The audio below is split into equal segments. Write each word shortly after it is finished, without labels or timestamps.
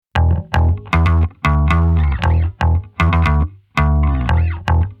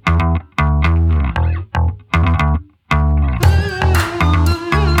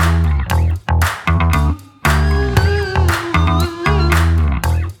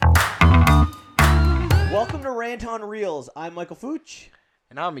Rant on Reels. I'm Michael Fooch.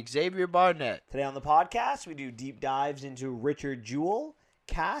 And I'm Xavier Barnett. Today on the podcast, we do deep dives into Richard Jewell,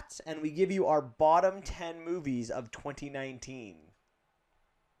 Cats, and we give you our bottom 10 movies of 2019.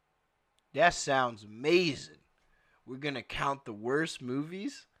 That sounds amazing. We're going to count the worst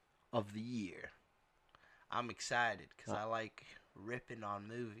movies of the year. I'm excited because I like ripping on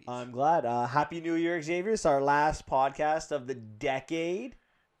movies. I'm glad. Happy New Year, Xavier. It's our last podcast of the decade.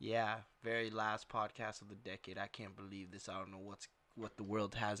 Yeah, very last podcast of the decade. I can't believe this. I don't know what the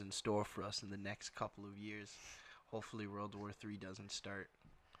world has in store for us in the next couple of years. Hopefully World War III doesn't start.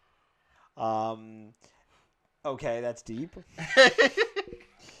 Okay, that's deep.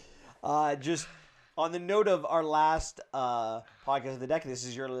 Just on the note of our last podcast of the decade, this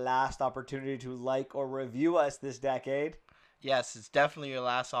is your last opportunity to like or review us this decade. Yes, it's definitely your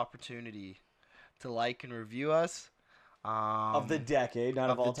last opportunity to like and review us. Of the decade,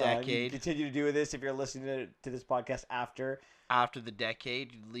 not of all time. Decade. You continue to do this if you're listening to this podcast after the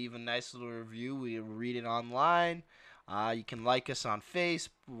decade. You leave a nice little review. We read it online. You can like us on Facebook.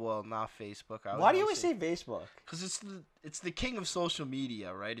 Well, not Facebook. Why do you always say Facebook? Because it's the king of social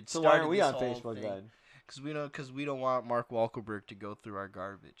media, right? So why aren't we on Facebook then? Because we don't want Mark Wahlberg to go through our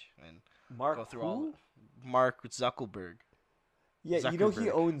garbage and go through all. Mark Zuckerberg. Yeah, Zuckerberg. You know he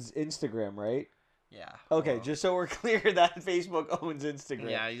owns Instagram, right? Yeah. Okay, just so we're clear that Facebook owns Instagram.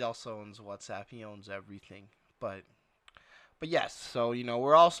 Yeah, he also owns WhatsApp. He owns everything. But yes, so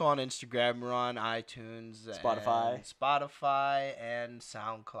we're also on Instagram. We're on iTunes, Spotify, and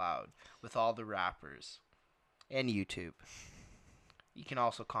SoundCloud with all the rappers, and YouTube. You can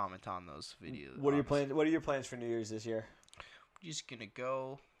also comment on those videos. What are your plans for New Year's this year? We're just gonna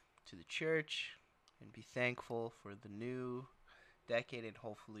go to the church and be thankful for the new decade, and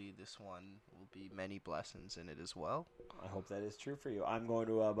hopefully this one will be many blessings in it as well. I hope that is true for you. I'm going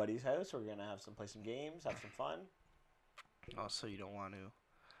to a buddy's house. We're gonna play some games, have some fun. Also, you don't want to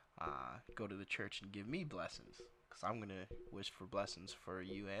go to the church and give me blessings, because I'm gonna wish for blessings for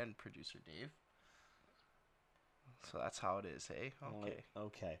you and producer Dave. So that's how it is, hey?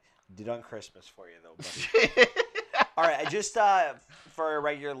 Okay. Did on Christmas for you though, buddy. All right, just for our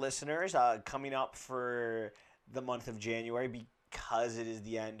regular listeners, coming up for the month of January, because it is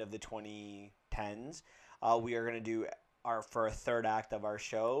the end of the 2010s, we are going to do for a third act of our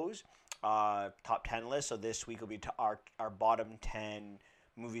shows, top 10 list. So this week will be our bottom 10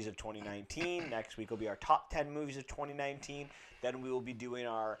 movies of 2019. Next week will be our top 10 movies of 2019. Then we will be doing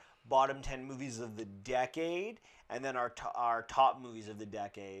our bottom 10 movies of the decade, and then our top movies of the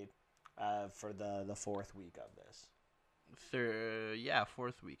decade for the fourth week of this.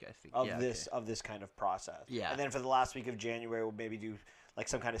 Fourth week, I think. Of this kind of process. Yeah. And then for the last week of January, we'll maybe do like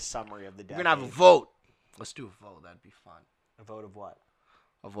some kind of summary of the decade. We're gonna have a vote. Let's do a vote. That'd be fun. A vote of what?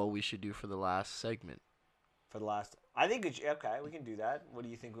 Of what we should do for the last segment. I think okay, we can do that. What do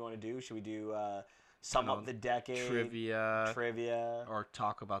you think we want to do? Should we do sum up the decade? Trivia. Or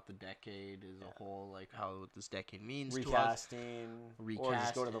talk about the decade as a whole, like how this decade means Recasting. to us. Or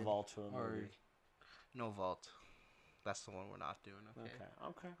just go to the vault to a movie. No vault. That's the one we're not doing.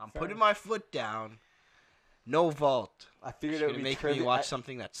 Okay. I'm putting my foot down. No vault. I figured it would make trivia. me watch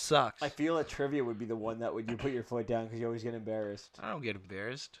something that sucks. I feel that trivia would be the one that you put your foot down because you always get embarrassed. I don't get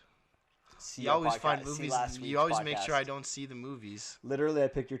embarrassed. You always find movies. You always make sure I don't see the movies. Literally, I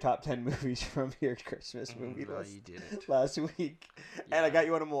picked your top 10 movies from your Christmas movie list. No, you didn't. Last week. Yeah. And I got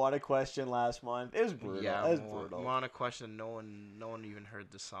you on a Moana question last month. It was brutal. Yeah, it was brutal. Moana question. No one even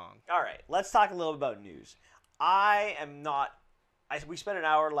heard the song. All right, let's talk a little about news. We spent an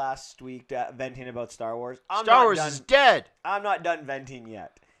hour last week venting about Star Wars. Star Wars is dead. I'm not done venting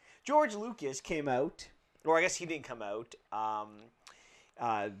yet. George Lucas came out, or I guess he didn't come out.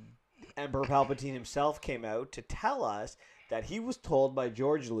 Emperor Palpatine himself came out to tell us that he was told by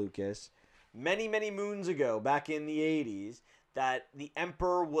George Lucas many, many moons ago, back in the 80s, that the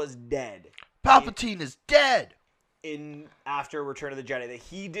Emperor was dead. Palpatine is dead. After Return of the Jedi, that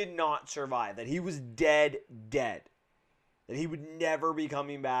he did not survive, that he was dead, that he would never be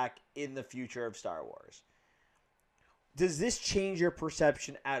coming back in the future of Star Wars. Does this change your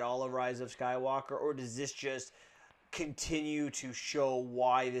perception at all of Rise of Skywalker, or does this just continue to show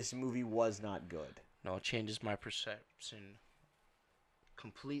why this movie was not good? No, it changes my perception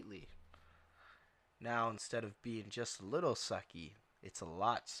completely. Now, instead of being just a little sucky, it's a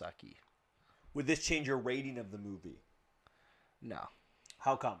lot sucky. Would this change your rating of the movie? No.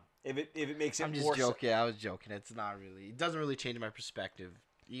 How come? If it makes it I'm just joking. I was joking. It's not really. It doesn't really change my perspective.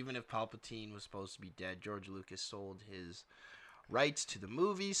 Even if Palpatine was supposed to be dead, George Lucas sold his rights to the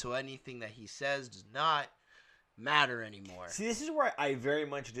movie, so anything that he says does not matter anymore. See, this is where I very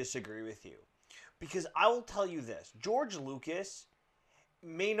much disagree with you. Because I will tell you this. George Lucas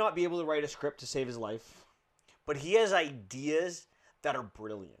may not be able to write a script to save his life, but he has ideas that are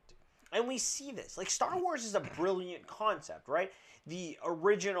brilliant. And we see this. Like, Star Wars is a brilliant concept, right? The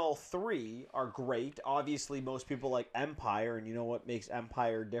original 3 are great. Obviously, most people like Empire, and you know what makes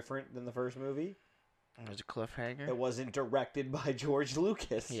Empire different than the first movie? It was a cliffhanger. It wasn't directed by George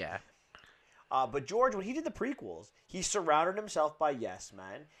Lucas. Yeah. But George, when he did the prequels, he surrounded himself by yes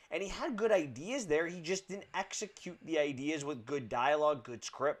men, and he had good ideas there. He just didn't execute the ideas with good dialogue, good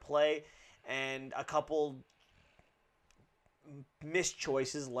script play, and a couple missed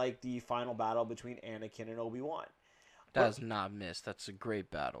choices like the final battle between Anakin and Obi-Wan. That's not missed. That's a great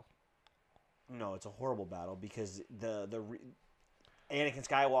battle. No, it's a horrible battle because Anakin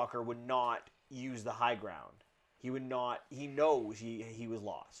Skywalker would not use the high ground. He would not. He knows he was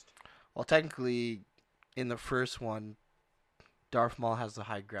lost. Well, technically, in the first one, Darth Maul has the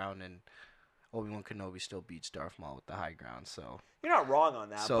high ground, and Obi-Wan Kenobi still beats Darth Maul with the high ground. So you're not wrong on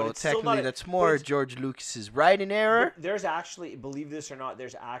that. So but it's technically, still not that's more George Lucas's writing error. There's actually, believe this or not,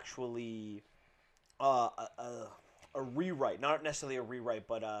 there's actually a rewrite, not necessarily a rewrite,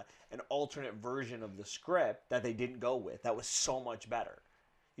 but an alternate version of the script that they didn't go with. That was so much better.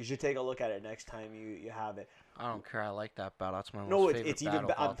 You should take a look at it next time you have it. I don't care. I like that battle. That's my No, most favorite it's even.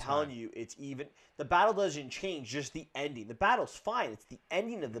 battle of all I'm telling time. you, it's even. The battle doesn't change, just the ending. The battle's fine. It's the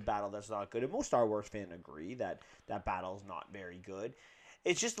ending of the battle that's not good. And most Star Wars fans agree that that battle's not very good.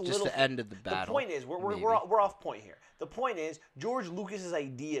 It's just a little. Just the end of the battle. The point is, we're off point here. The point is, George Lucas's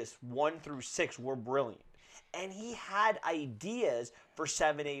ideas 1 through 6 were brilliant, and he had ideas for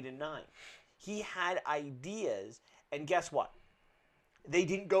 7, 8, and 9. He had ideas, and guess what? They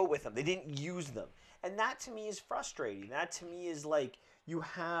didn't go with them. They didn't use them. And that to me is frustrating. That to me is like you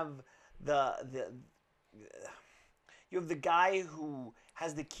have you have the guy who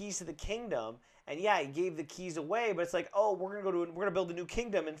has the keys to the kingdom, and yeah, he gave the keys away, but it's like, oh, we're gonna build a new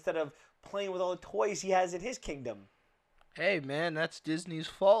kingdom instead of playing with all the toys he has in his kingdom. Hey man, that's Disney's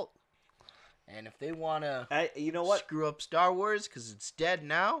fault. And if they wanna, you know what, screw up Star Wars because it's dead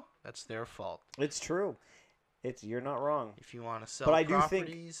now, that's their fault. It's true. You're not wrong. If you want to sell But I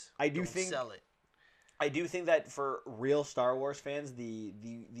properties, do think sell it. I do think that for real Star Wars fans, the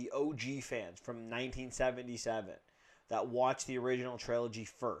OG fans from 1977 that watched the original trilogy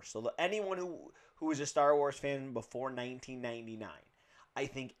first, so anyone who was a Star Wars fan before 1999, I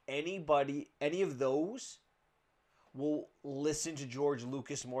think any of those will listen to George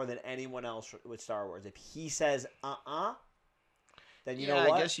Lucas more than anyone else with Star Wars. If he says then you know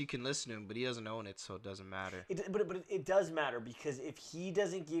what? I guess you can listen to him, but he doesn't own it, so it doesn't matter. But it does matter, because if he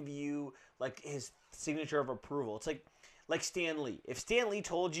doesn't give you like his signature of approval, it's like Stan Lee. If Stan Lee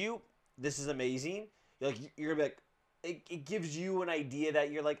told you this is amazing, you're gonna be like, it gives you an idea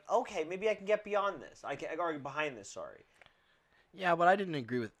that you're like, okay, maybe I can get beyond this. I can get behind this. Sorry. Yeah, but I didn't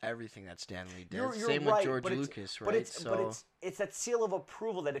agree with everything that Stan Lee did. You're Same right, with George but Lucas, right? But it's that seal of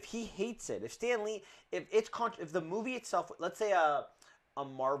approval that if he hates it, if Stan Lee, if the movie itself, let's say a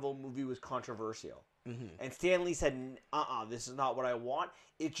Marvel movie was controversial, and Stan Lee said, this is not what I want,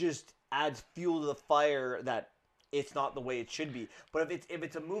 it just adds fuel to the fire that it's not the way it should be. But if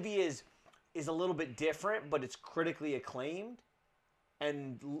it's a movie is a little bit different, but it's critically acclaimed,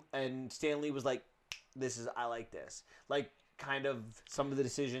 and Stan Lee was like, I like this, like, kind of some of the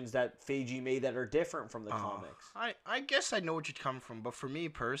decisions that Feige made that are different from the comics. I guess I know what you're coming from, but for me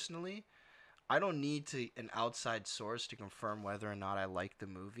personally, I don't need an outside source to confirm whether or not I like the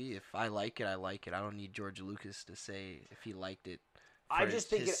movie. If I like it, I like it. I don't need George Lucas to say if he liked it. I just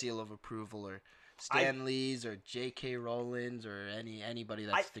think his seal of approval, or Stan Lee's, or J.K. Rowling's, or anybody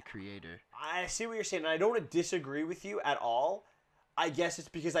that's the creator. I see what you're saying, and I don't disagree with you at all. I guess it's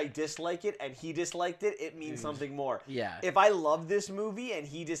because I dislike it and he disliked it. It means something more. Yeah. If I love this movie and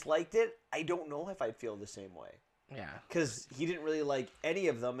he disliked it, I don't know if I'd feel the same way. Yeah. Because he didn't really like any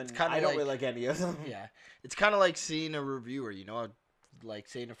of them, and I don't really like any of them. Yeah. It's kind of like seeing a reviewer, like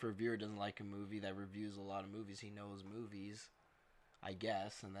saying if a reviewer doesn't like a movie that reviews a lot of movies, he knows movies, I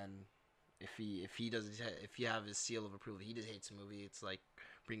guess, and then if you have his seal of approval, he just hates a movie, it's like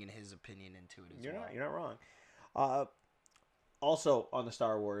bringing his opinion into it as well. You're not wrong. Also on the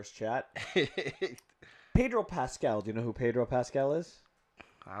Star Wars chat, Pedro Pascal. Do you know who Pedro Pascal is?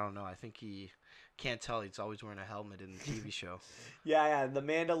 I don't know. I think he can't tell. He's always wearing a helmet in the TV show. Yeah, the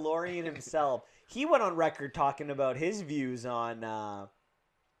Mandalorian himself. He went on record talking about his views on,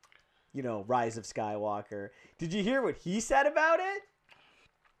 Rise of Skywalker. Did you hear what he said about it?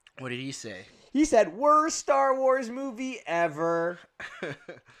 What did he say? He said, "Worst Star Wars movie ever."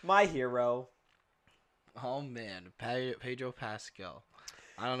 My hero. Oh man, Pedro Pascal.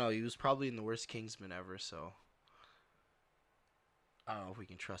 I don't know. He was probably in the worst Kingsman ever, so I don't know if we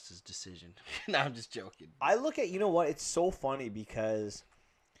can trust his decision. No, I'm just joking. I look at, you know what? It's so funny because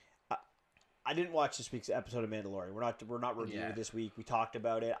I didn't watch this week's episode of Mandalorian. We're not reviewing it this week. We talked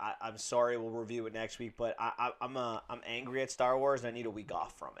about it. I'm sorry. We'll review it next week. But I'm angry at Star Wars and I need a week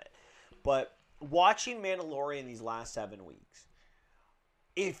off from it. But watching Mandalorian these last 7 weeks,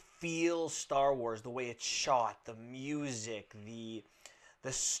 it feels Star Wars. The way it's shot, the music,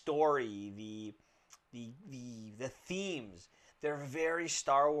 the story, the themes. They're very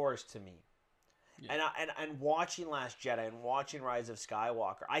Star Wars to me. Yeah. And watching Last Jedi and watching Rise of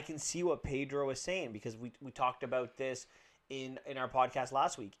Skywalker, I can see what Pedro is saying because we talked about this in our podcast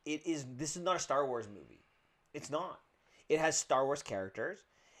last week. This is not a Star Wars movie. It's not. It has Star Wars characters.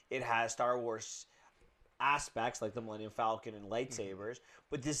 It has Star Wars aspects like the Millennium Falcon and lightsabers,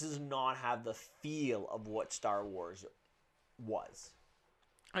 but this does not have the feel of what Star Wars was.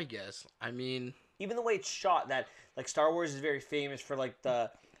 I guess. I mean, even the way it's shot, that like Star Wars is very famous for like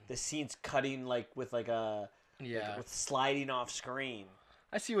the scenes cutting like with like a with sliding off screen.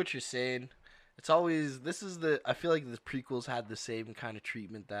 I see what you're saying. It's always I feel like the prequels had the same kind of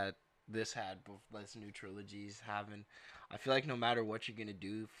treatment that this had, this new trilogy's having. I feel like no matter what you're gonna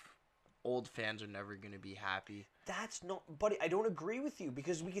do, old fans are never gonna be happy. That's no, buddy. I don't agree with you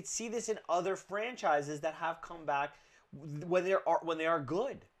because we could see this in other franchises that have come back when they are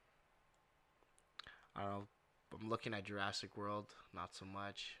good. I don't know. I'm looking at Jurassic World, not so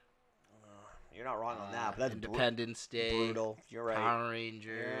much. You're not wrong on that. But that's Independence Day, brutal. You're right. Power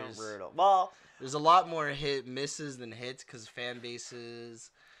Rangers, brutal. Well, there's a lot more misses than hits because fan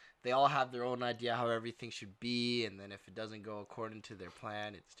bases, they all have their own idea how everything should be, and then if it doesn't go according to their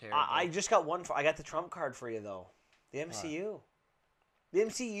plan, it's terrible. I just got one. I got the trump card for you though. The MCU. The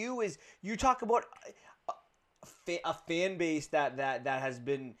MCU is, you talk about a fan base that has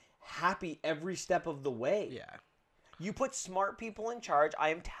been happy every step of the way. Yeah. You put smart people in charge, I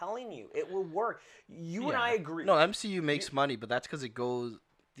am telling you, it will work. And I agree. No, MCU makes money, but that's because it goes.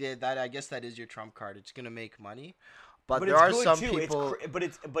 Yeah, I guess that is your trump card. It's gonna make money, but there are some people. But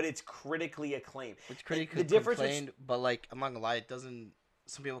it's critically acclaimed. It's critically acclaimed, but like I'm not gonna lie, it doesn't.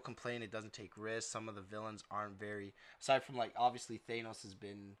 Some people complain it doesn't take risks. Some of the villains aren't very. Aside from like obviously Thanos has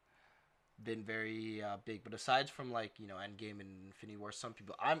been very big, but aside from like Endgame and Infinity War, some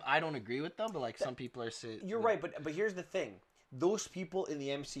people I don't agree with them, but like some people are saying you're right, but here's the thing: those people in the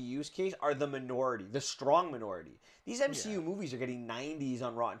MCU's case are the minority, the strong minority. These MCU movies are getting 90s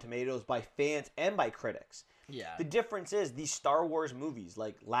on Rotten Tomatoes by fans and by critics. Yeah. The difference is these Star Wars movies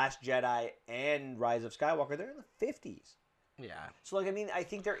like Last Jedi and Rise of Skywalker, they're in the 50s. Yeah. So like I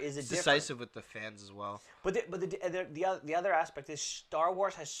think there is a difference. Decisive with the fans as well. But the other aspect is Star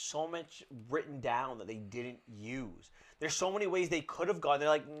Wars has so much written down that they didn't use. There's so many ways they could have gone. They're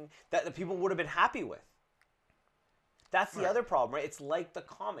like that the people would have been happy with. That's the other problem, right? It's like the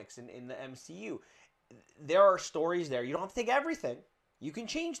comics in the MCU. There are stories there. You don't have to take everything. You can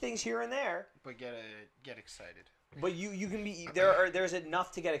change things here and there. But get excited. But you can be there's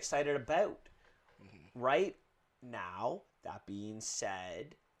enough to get excited about, right? Now, that being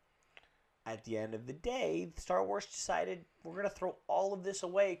said, at the end of the day, Star Wars decided we're going to throw all of this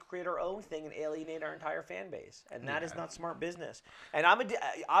away, create our own thing, and alienate our entire fan base. And that is not smart business. And I'm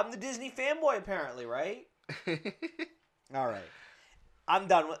the Disney fanboy, apparently, right? All right. I'm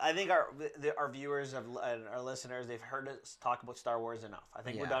done. I think our viewers and our listeners, they've heard us talk about Star Wars enough. I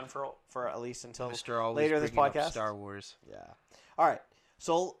think we're done for at least until later in this podcast. Star Wars. Yeah. All right.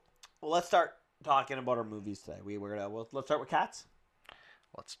 So let's start talking about our movies today. Let's start with Cats.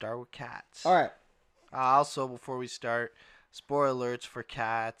 Let's start with Cats. All right. Also, before we start, spoiler alerts for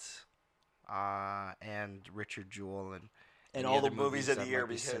Cats, and Richard Jewell and all the movies of the year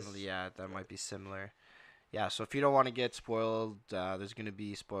because that might be similar. Yeah, so if you don't want to get spoiled, there's going to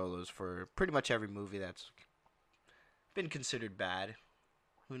be spoilers for pretty much every movie that's been considered bad.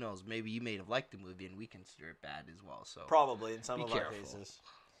 Who knows? Maybe you may have liked the movie and we consider it bad as well. So probably in some of our cases.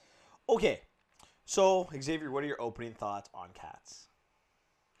 Okay, so Xavier, what are your opening thoughts on Cats?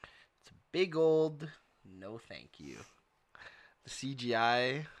 It's a big old no thank you. The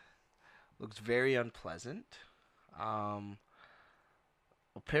CGI looks very unpleasant.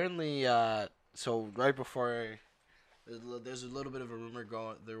 Apparently, so right before, there's a little bit of a rumor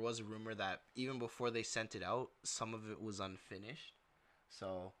going. There was a rumor that even before they sent it out, some of it was unfinished.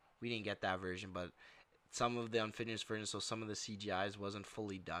 So we didn't get that version, but some of the unfinished version, so some of the CGIs wasn't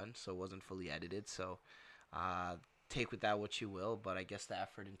fully done, so it wasn't fully edited. So take with that what you will, but I guess the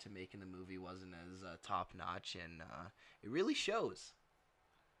effort into making the movie wasn't as top notch, and it really shows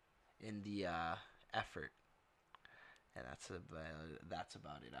in the effort. And that's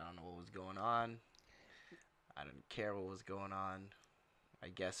about it. I don't know what was going on. I didn't care what was going on. I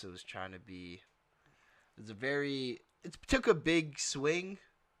guess it was trying to be. It took a big swing,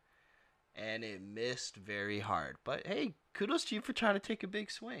 and it missed very hard. But hey, kudos to you for trying to take a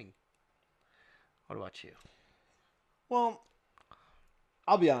big swing. What about you? Well,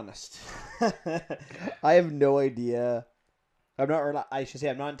 I'll be honest. I have no idea. I'm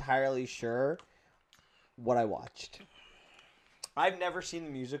not entirely sure what I watched. I've never seen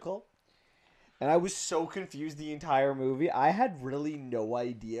the musical, and I was so confused the entire movie. I had really no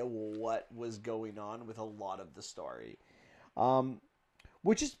idea what was going on with a lot of the story,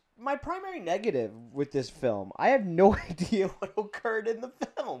 which is my primary negative with this film. I have no idea what occurred in the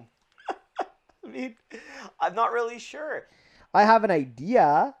film. I mean, I'm not really sure. I have an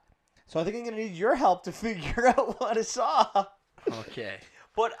idea, so I think I'm going to need your help to figure out what I saw. Okay.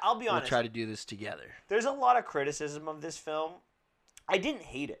 But I'll be honest. We'll try to do this together. There's a lot of criticism of this film. I didn't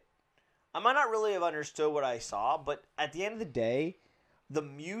hate it. I might not really have understood what I saw, but at the end of the day, the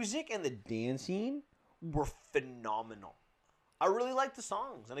music and the dancing were phenomenal. I really liked the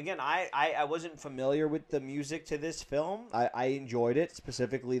songs. And again, I wasn't familiar with the music to this film. I enjoyed it,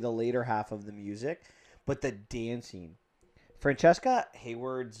 specifically the later half of the music. But the dancing. Francesca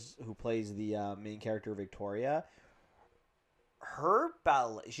Haywords, who plays the main character Victoria, her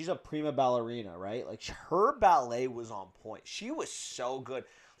ballet, she's a prima ballerina, right? Like, her ballet was on point. She was so good.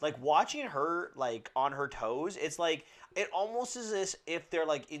 Like, watching her, like, on her toes, it's like, it almost is as if they're,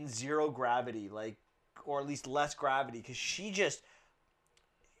 like, in zero gravity, like, or at least less gravity, because she just,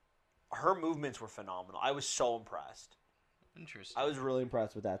 her movements were phenomenal. I was so impressed. Interesting. I was really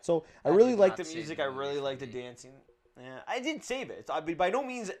impressed with that. So, I That really did liked not the save music. the I movie really for liked the me. dancing. Yeah, I didn't save it. I mean, by no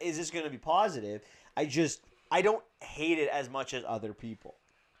means is this going to be positive. I don't hate it as much as other people.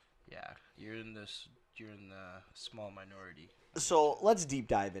 Yeah, you're in the small minority. So let's deep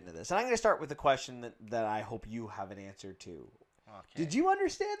dive into this. And I'm going to start with a question that I hope you have an answer to. Okay. Did you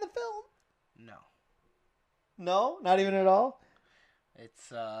understand the film? No. No? Not even at all?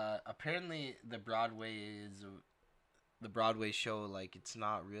 It's apparently the Broadway show, like, it's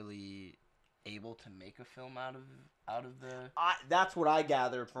not really able to make a film out of the. That's what I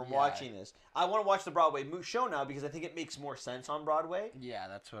gathered from Yeah. watching this. I want to watch the Broadway show now because I think it makes more sense on Broadway. Yeah,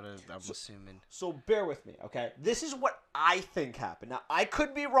 that's what I'm assuming. So bear with me, okay? This is what I think happened. Now, I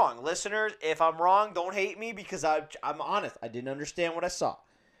could be wrong. Listeners, if I'm wrong, don't hate me because I'm honest. I didn't understand what I saw.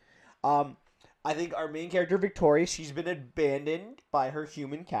 I think our main character, Victoria, she's been abandoned by her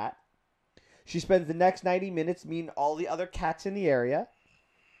human cat. She spends the next 90 minutes meeting all the other cats in the area.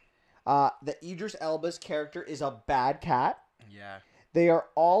 The Idris Elba's character is a bad cat. Yeah. They are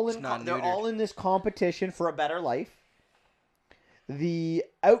all It's not they're neutered. all in this competition for a better life. The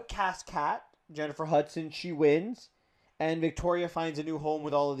outcast cat, Jennifer Hudson, she wins, and Victoria finds a new home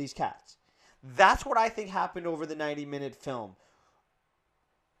with all of these cats. That's what I think happened over the 90-minute film.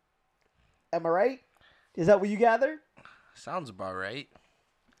 Am I right? Is that what you gathered? Sounds about right.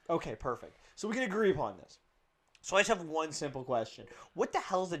 Okay, perfect. So we can agree upon this. So I just have one simple question. What the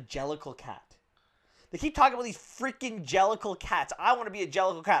hell is a Jellicle cat? They keep talking about these freaking Jellicle cats. I want to be a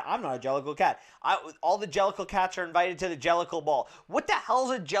Jellicle cat. I'm not a Jellicle cat. All the Jellicle cats are invited to the Jellicle ball. What the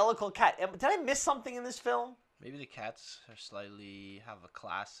hell is a Jellicle cat? Did I miss something in this film? Maybe the cats have a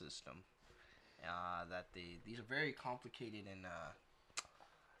class system. These are very complicated and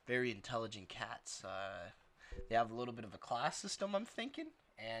very intelligent cats. They have a little bit of a class system, I'm thinking.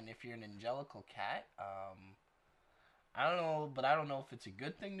 And if you're an angelical cat, I don't know if it's a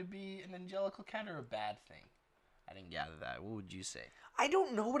good thing to be an angelical cat or a bad thing. I didn't gather that. What would you say? I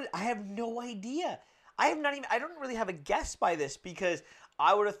don't know I have no idea. I don't really have a guess by this because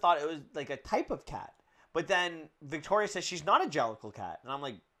I would have thought it was like a type of cat. But then Victoria says she's not a Jellicle cat. And I'm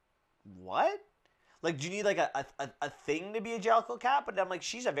like, what? Like, do you need like a thing to be a Jellicle cat? But I'm like,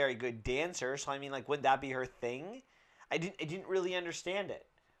 she's a very good dancer. So I mean, like, wouldn't that be her thing? I didn't really understand it.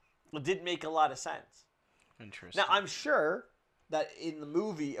 It didn't make a lot of sense. Interesting. Now, I'm sure that in the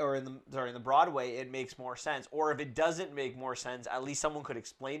movie or in the Broadway, it makes more sense. Or if it doesn't make more sense, at least someone could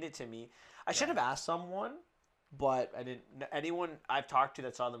explain it to me. I should have asked someone, but I didn't. Anyone I've talked to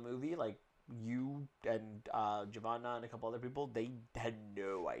that saw the movie, like you and Giovanna and a couple other people, they had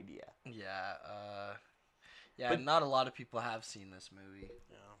no idea. Yeah, But- not a lot of people have seen this movie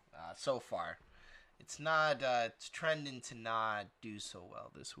so far. It's not. It's trending to not do so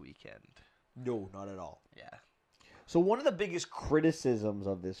well this weekend. No, not at all. Yeah. So one of the biggest criticisms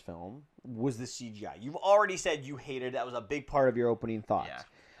of this film was the CGI. You've already said you hated it. That was a big part of your opening thoughts. Yeah.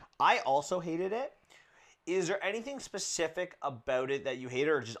 I also hated it. Is there anything specific about it that you hated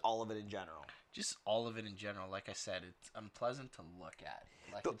or just all of it in general? just all of it in general. Like I said, it's unpleasant to look at.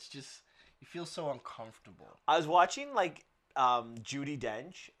 Like The- it's just you feel so uncomfortable. I was watching like Judi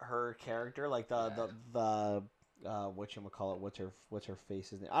Dench, her character, like the whatchamacallit, what's her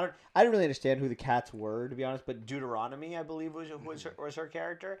face's name? I didn't really understand who the cats were, to be honest, but Deuteronomy, I believe, was her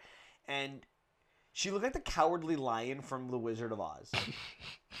character, and she looked like the Cowardly Lion from The Wizard of Oz.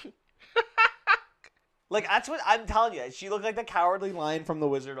 Like, that's what I'm telling you. She looked like the Cowardly Lion from The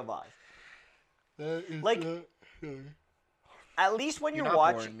Wizard of Oz. Like, at least when you're not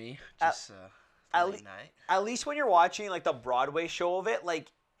watching boring me. Just at late le- night. at least when you're watching like the Broadway show of it,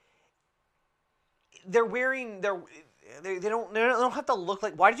 like they're wearing they don't have to look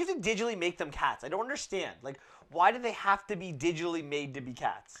like. Why did you have to digitally make them cats? I don't understand. Like, why do they have to be digitally made to be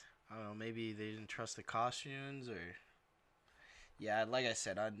cats? I don't know. Maybe they didn't trust the costumes, or yeah. Like I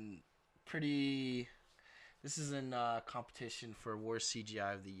said, I'm pretty. This is in competition for worst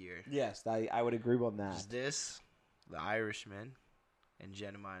CGI of the year. Yes, I would agree on that. Is this, The Irishman, and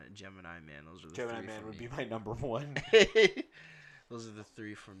Gemini Man? Those are the Gemini three Man for would me. be my number one. Those are the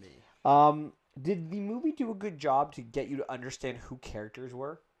three for me. Did the movie do a good job to get you to understand who characters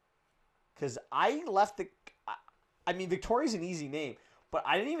were? Because I left I mean, Victoria's an easy name, but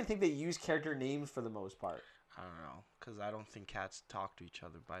I didn't even think they used character names for the most part. I don't know, because I don't think cats talk to each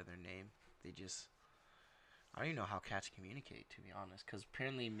other by their name. They just... I don't even know how cats communicate, to be honest, because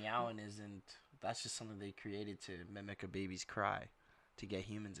apparently meowing isn't... That's just something they created to mimic a baby's cry, to get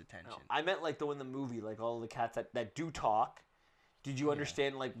humans' attention. No, I meant like in the movie, like all the cats that do talk. Did you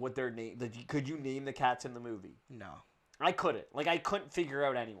understand like what their name? Like, could you name the cats in the movie? No. I couldn't. Like, I couldn't figure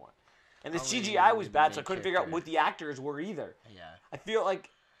out anyone. And the Only CGI was the bad, so I main couldn't figure out character. what the actors were either. Yeah. I feel like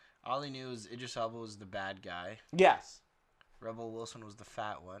All I knew was Idris Elba was the bad guy. yes. Rebel Wilson was the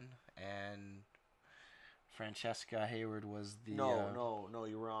fat one, and Francesca Hayward was the... No,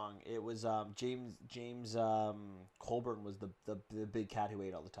 you're wrong. It was James Colburn was the big cat who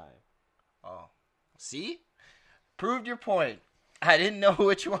ate all the time. Oh. See? Proved your point. I didn't know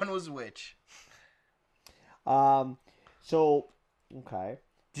which one was which. So okay.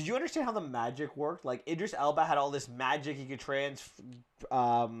 Did you understand how the magic worked? Like Idris Elba had all this magic he could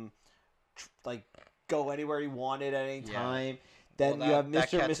like go anywhere he wanted at any time. Then Well, you have that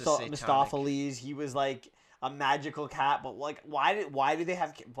Mr. cat's a satanic. Mistopheles. He was like a magical cat, but like why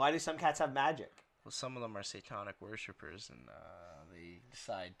do some cats have magic? Well, some of them are satanic worshippers, and they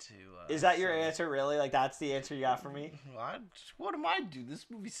decide to... Is that your answer, really? Like, that's the answer you got for me? What am I do? This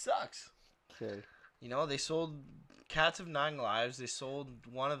movie sucks. Okay. You know, they sold Cats of Nine Lives. They sold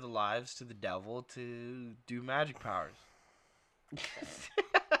one of the lives to the devil to do magic powers.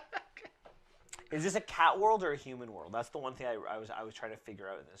 Is this a cat world or a human world? That's the one thing I was trying to figure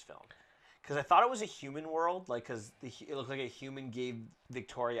out in this film. Because I thought it was a human world, like, because it looked like a human gave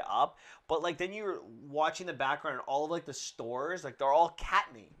Victoria up. But, like, then you're watching the background and all of, like, the stores, like, they're all cat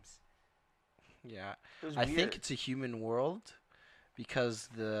names. Yeah. It was I weird. think it's a human world because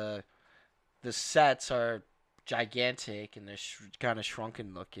the sets are gigantic and they're kind of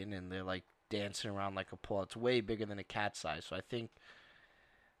shrunken looking and they're, like, dancing around like a pole. It's way bigger than a cat size. So I think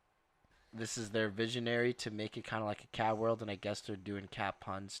this is their visionary to make it kind of like a cat world, and I guess they're doing cat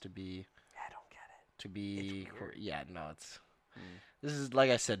puns to be... I don't get it. To be... It's weird. Yeah, no, it's... This is, like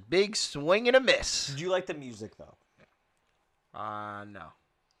I said, big swing and a miss. Did you like the music, though? No.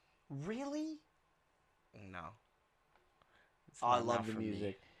 Really? No. It's Oh, I not love the for me.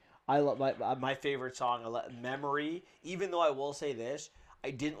 music. I love my favorite song, Memory. Even though I will say this, I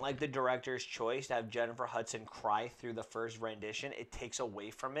didn't like the director's choice to have Jennifer Hudson cry through the first rendition. It takes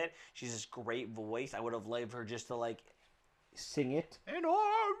away from it. She's this great voice. I would have loved her just to like sing it. And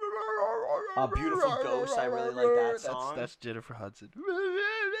A Beautiful Ghost. I really like that song. That's Jennifer Hudson.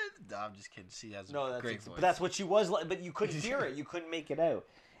 No, I'm just kidding. She has No, a that's great voice. but that's what she was like. But you couldn't hear it. You couldn't make it out.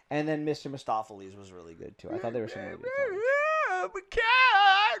 And then Mr. Mistopheles was really good too. I thought there were some really good songs.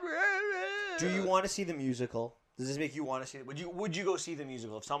 Do you want to see the musical? Does this make you want to see it? Would you go see the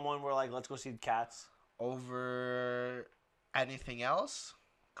musical if someone were like, let's go see Cats? Over anything else?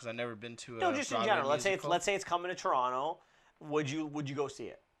 Because I've never been to a No, just in Broadway general. musical. Let's say it's coming to Toronto. Would you go see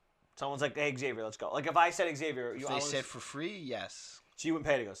it? Someone's like, hey Xavier, let's go. Like if I said Xavier, If they said for free, yes. so you wouldn't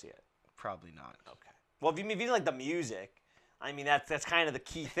pay to go see it. Probably not. Okay. Well, if you like the music, I mean that's kind of the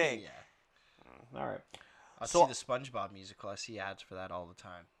key thing. Yeah. All right. I'll So- see the SpongeBob musical. I see ads for that all the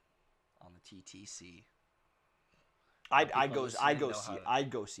time on the TTC. I'd people go listening know see how it. to- I'd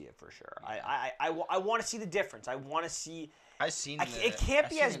go see it for sure. Yeah. I want to see the difference. I want to see. I've seen it can't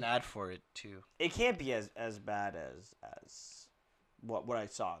be as- an ad for it too. It can't be as bad as what I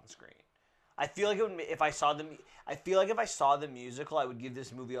saw on the screen. I feel like if I saw the musical, I would give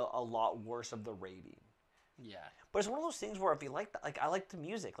this movie a lot worse of the rating. Yeah. But it's one of those things where if you like that, like I like the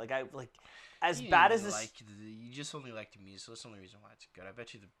music, like I like as You bad didn't as this. you just only like the music. So that's the only reason why it's good. I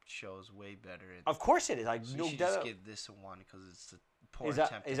bet you the show is way better. Of course it is. I So no you should doubt. just give this a 1 because it's the poor Is that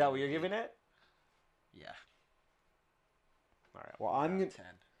attempt. is at that what you're movie. giving it? Yeah. All right. Well, Out of 10.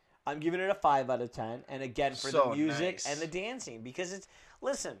 I'm giving it a 5 out of 10, and again for So the music nice. and the dancing because it's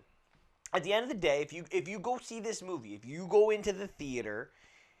listen. At the end of the day, if you go see this movie, if you go into the theater,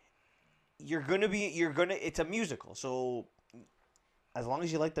 it's a musical. So as long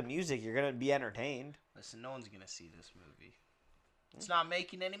as you like the music, you're gonna be entertained. Listen, no one's gonna see this movie. It's not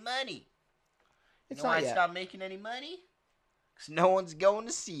making any money. You It's know not why yet. it's not making any money? Because no one's going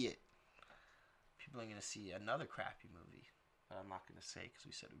to see it. People are gonna see another crappy movie that I'm not gonna say because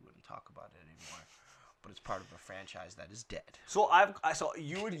we said we wouldn't talk about it anymore. But it's part of a franchise that is dead. So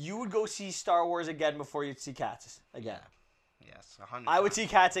you would go see Star Wars again before you'd see Cats again. Yes, 100. I would see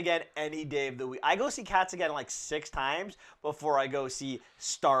Cats again any day of the week. I go see Cats again like 6 times before I go see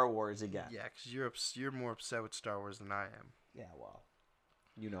Star Wars again. Yeah, because you're more upset with Star Wars than I am. Yeah, well,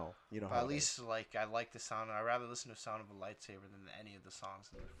 you know But how at it least is. like I like the sound. I'd rather listen to Sound of a Lightsaber than any of the songs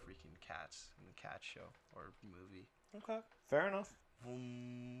in the freaking Cats in the Cats show or movie. Okay, fair enough.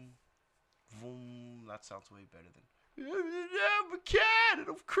 Vroom, vroom. That sounds way better than. I'm a cat and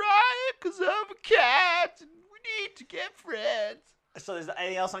I'm crying because I'm a cat and we need to get friends. So, is there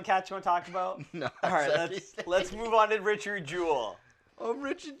anything else on Cats you want to talk about? No. All right, that's let's move on to Richard Jewell. I'm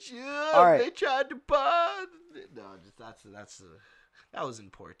Richard Jewell. All right. They tried to bond. No, just that was in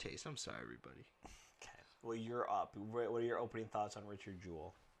poor taste. I'm sorry, everybody. Okay, well you're up. What are your opening thoughts on Richard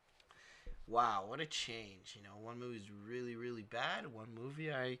Jewell? Wow, what a change. You know, one movie's really, really bad. One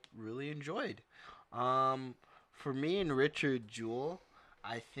movie I really enjoyed. For me and Richard Jewell,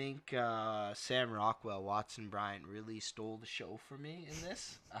 I think Sam Rockwell, Watson Bryant, really stole the show for me in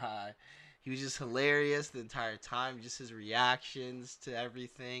this. He was just hilarious the entire time. Just his reactions to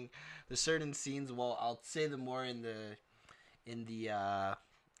everything. There's certain scenes. Well, I'll say them more in the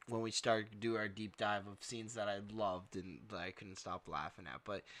when we start to do our deep dive of scenes that I loved and that I couldn't stop laughing at.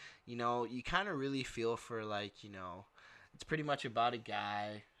 But you know, you kind of really feel for it's pretty much about a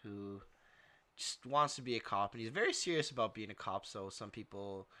guy who just wants to be a cop, and he's very serious about being a cop. So some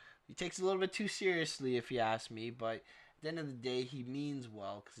people he takes it a little bit too seriously, if you ask me. But at the end of the day, he means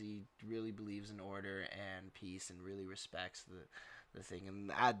well because he really believes in order and peace and really respects the thing.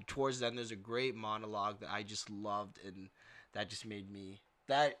 And towards the end, there's a great monologue that I just loved, and that just made me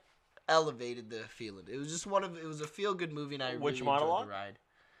that elevated the feeling. It was just it was a feel good movie, and I Which really monologue? enjoyed the ride.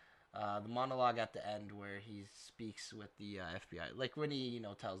 The monologue at the end where he speaks with the FBI, like when he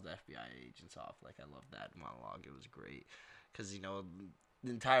tells the FBI agents off. Like I love that monologue. It was great because the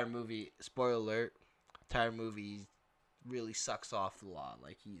entire movie. Spoiler alert: entire movie really sucks off the law.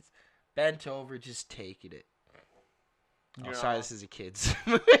 Like he's bent over, just taking it. You're Sorry, not- this is a kid's.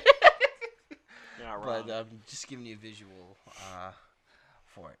 You're not wrong. But I'm just giving you a visual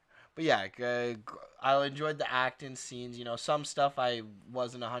for it. But yeah, I enjoyed the acting scenes. You know, some stuff I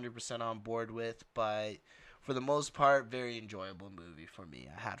wasn't 100% on board with, but for the most part, very enjoyable movie for me.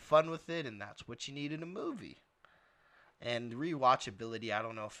 I had fun with it, and that's what you need in a movie. And rewatchability, I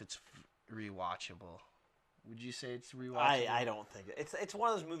don't know if it's rewatchable. Would you say it's rewatchable? I don't think it's one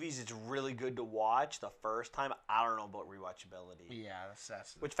of those movies. It's really good to watch the first time. I don't know about rewatchability, Yeah,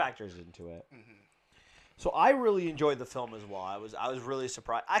 that's which factors into it. Mhm. So I really enjoyed the film as well. I was really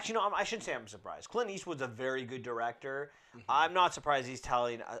surprised. Actually, no, I shouldn't say I'm surprised. Clint Eastwood's a very good director. Mhm. I'm not surprised he's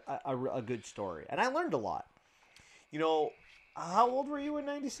telling a good story, and I learned a lot. You know, how old were you in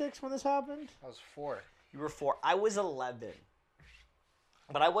 '96 when this happened? I was 4. You were 4. I was 11,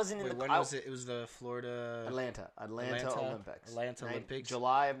 but I wasn't in Wait, the. when was it? It was the Florida. Atlanta Olympics. Atlanta Olympics?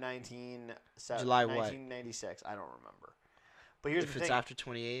 July of 1996. July what? 1996. I don't remember. But here's If the it's thing. after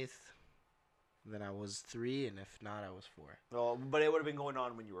 28th, then I was 3, and if not, I was 4. Well, but it would have been going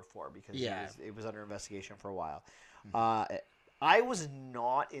on when you were 4 because Yeah. it was under investigation for a while. Mhm. I was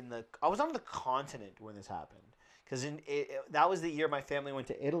not in the. I was on the continent when this happened because that was the year my family went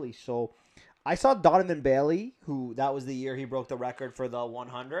to Italy. So I saw Donovan Bailey, who that was the year he broke the record for the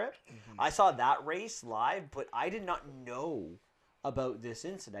 100. Mhm. I saw that race live, but I did not know about this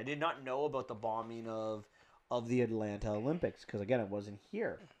incident. I did not know about the bombing of the Atlanta Olympics because again, it wasn't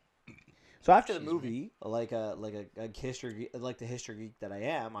here. So after the Excuse me. movie, like a history, like the history geek that I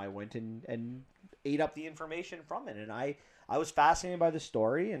am, I went and ate up the information from it, and I was fascinated by the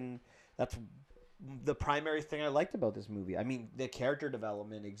story, and that's the primary thing I liked about this movie. I mean, the character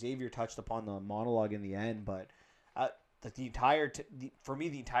development. Xavier touched upon the monologue in the end, but like the entire for me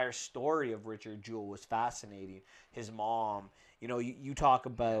the entire story of Richard Jewell was fascinating. His mom, you talk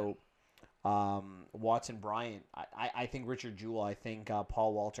about Watson Bryant. I think Richard Jewell. I think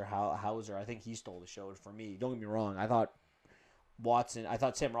Paul Walter Hauser. I think he stole the show for me. Don't get me wrong. I thought Watson. I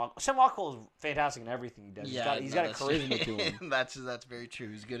thought Sam Rockwell is fantastic in everything he does. Yeah, he's got a charisma to him. That's very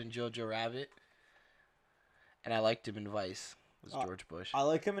true. He's good in Jojo Rabbit, and I liked him in Vice. Was George Bush. I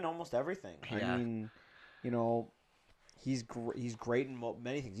like him in almost everything. Yeah. I mean, he's great in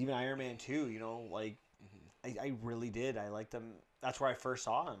many things. Even Iron Man 2. Like I really did. I liked him. That's where I first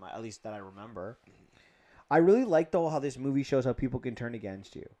saw him. At least that I remember. I really like though how this movie shows how people can turn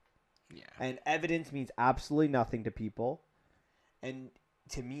against you. Yeah. And evidence means absolutely nothing to people. And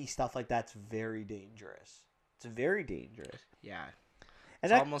to me, stuff like that's very dangerous. It's very dangerous. Yeah.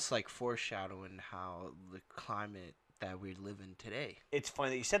 And it's almost like foreshadowing how the climate that we live in today. It's funny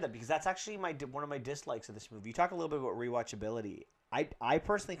that you said that because that's actually one of my dislikes of this movie. You talk a little bit about rewatchability. I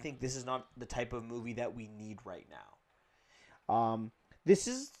personally think this is not the type of movie that we need right now.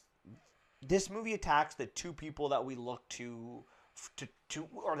 This movie attacks the two people that we look to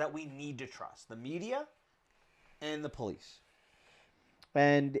or that we need to trust: the media and the police.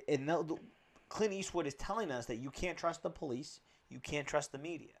 And Clint Eastwood is telling us that you can't trust the police, you can't trust the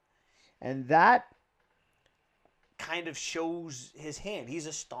media. And that kind of shows his hand. He's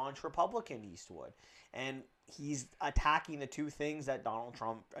a staunch Republican, Eastwood. And he's attacking the two things that Donald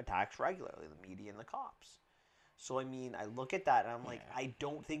Trump attacks regularly, the media and the cops. So, I mean, I look at that and I'm like, I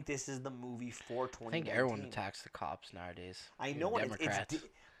don't think this is the movie for 2019. I think everyone attacks the cops nowadays. I know, Democrats.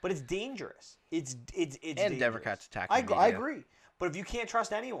 but it's dangerous. It's and dangerous. Democrats attack the media. I agree. But if you can't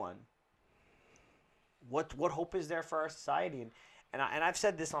trust anyone, what hope is there for our society? And I've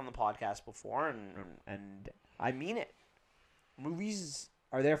said this on the podcast before, and I mean it. Movies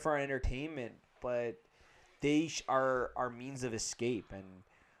are there for our entertainment, but they are our means of escape, and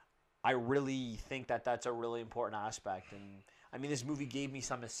I really think that that's a really important aspect. And I mean, this movie gave me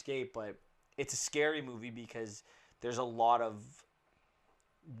some escape, but it's a scary movie because there's a lot of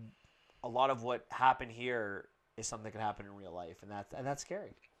what happened here is something that could happen in real life, and that's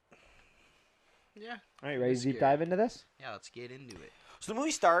scary. Yeah. All right, ready to deep dive into this? Yeah, let's get into it. So the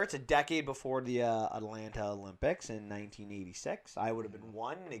movie starts a decade before the Atlanta Olympics in 1986. I would have been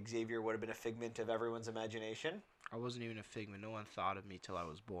one. Xavier would have been a figment of everyone's imagination. I wasn't even a figment. No one thought of me till I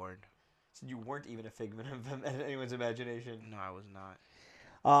was born. So you weren't even a figment of anyone's imagination. No, I was not.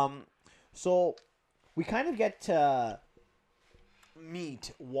 So we kind of get to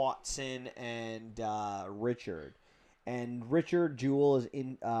meet Watson and Richard. And Richard Jewell is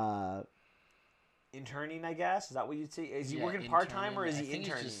interning, I guess. Is that what you'd say? Is he working part-time or is he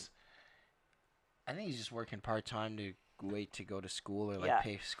interning? I think he's just working part-time to wait to go to school or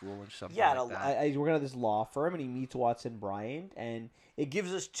pay school or something like that. He's working at this law firm and he meets Watson Bryant, and it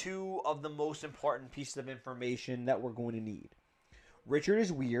gives us two of the most important pieces of information that we're going to need. Richard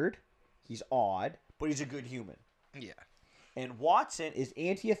is weird, he's odd, but he's a good human. Yeah. And Watson is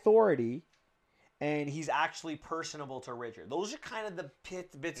anti-authority, and he's actually personable to Richard. Those are kind of the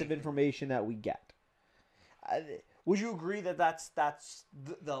bits of information that we get. Would you agree that that's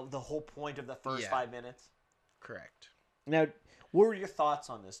the whole point of the first 5 minutes? Correct. Now, what were your thoughts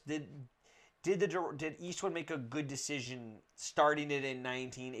on this? Did Eastwood make a good decision starting it in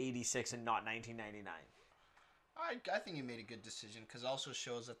 1986 and not 1999? I think he made a good decision because it also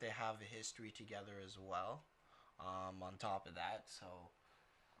shows that they have a history together as well. On top of that, so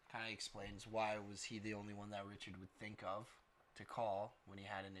kind of explains why was he the only one that Richard would think of to call when he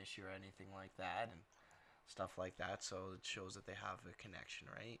had an issue or anything like that and stuff like that. So it shows that they have a connection,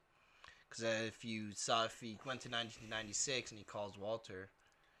 right? Because if he went to 1996 and he calls Walter,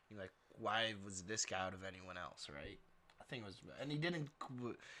 you're like, why was this guy out of anyone else, right? I think it was, and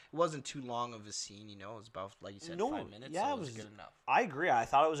it wasn't too long of a scene, It was about, like you said, 5 minutes. Yeah, so it was good enough. I agree. I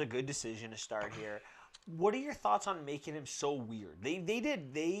thought it was a good decision to start here. What are your thoughts on making him so weird? They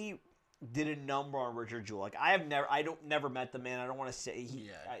did a number on Richard Jewell. Like I never met the man. I don't want to say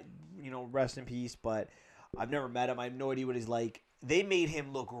rest in peace, but I've never met him. I have no idea what he's like. They made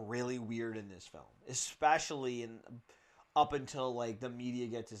him look really weird in this film, especially up until like the media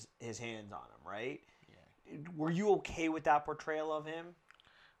gets his hands on him, right? Yeah. Were you okay with that portrayal of him?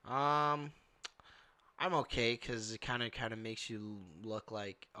 I'm okay because it kind of makes you look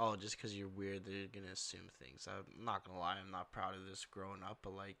like, oh, just because you're weird, they're going to assume things. I'm not going to lie, I'm not proud of this growing up,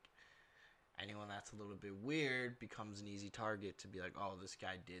 but, like, anyone that's a little bit weird becomes an easy target to be like, oh, this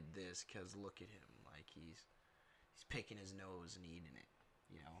guy did this because look at him. Like, he's picking his nose and eating it,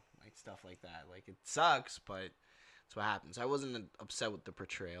 like stuff like that. Like, it sucks, but that's what happens. I wasn't upset with the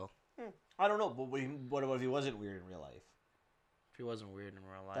portrayal. I don't know, but what if he wasn't weird in real life? If he wasn't weird in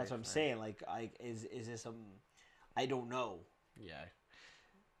real life. That's what I'm saying. Like, is this some? I don't know. Yeah.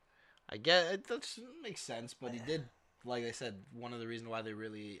 I get it. That makes sense, but he did, like I said, one of the reasons why they're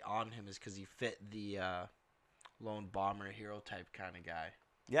really on him is because he fit the lone bomber hero type kind of guy.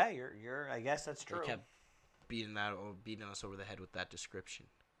 Yeah, you're. I guess that's true. They kept beating us over the head with that description.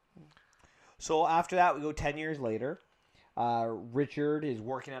 So after that, we go 10 years later. Richard is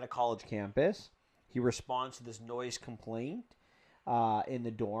working at a college campus. He responds to this noise complaint in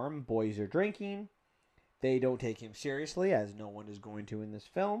the dorm. Boys are drinking. They don't take him seriously, as no one is going to in this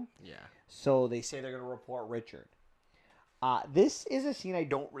film. Yeah. So they say they're going to report Richard. This is a scene I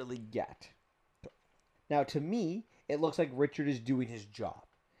don't really get. Now, to me, it looks like Richard is doing his job.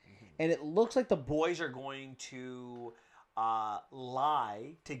 And it looks like the boys are going to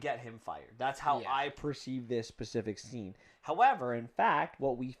lie to get him fired. That's how I perceive this specific scene. However, in fact,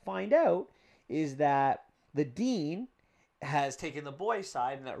 what we find out is that the dean has taken the boys'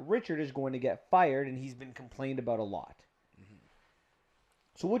 side and that Richard is going to get fired, and he's been complained about a lot.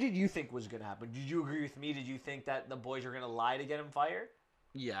 So what did you think was going to happen? Did you agree with me? Did you think that the boys were going to lie to get him fired?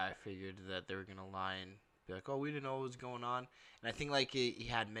 Yeah, I figured that they were going to lie and be like, oh, we didn't know what was going on. And I think like he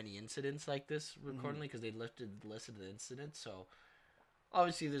had many incidents like this recordingly because they listed the incidents. So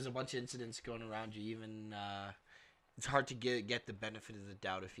obviously there's a bunch of incidents going around you. Even it's hard to get the benefit of the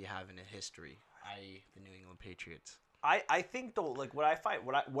doubt if you have in a history, i.e. the New England Patriots. I think though, like what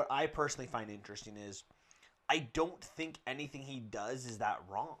I personally find interesting is I don't think anything he does is that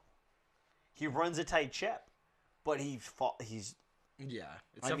wrong. He runs a tight ship, but he's yeah.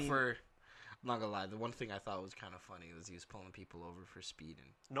 Except for, I'm not gonna lie, the one thing I thought was kind of funny was he was pulling people over for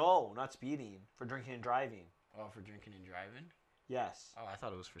speeding. No, not speeding, for drinking and driving. Oh, for drinking and driving? Yes. Oh, I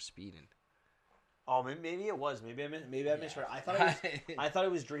thought it was for speeding. Oh, maybe it was. Maybe I misread. I thought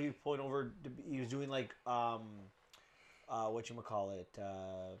it was he pulling over. He was doing like whatchamacallit,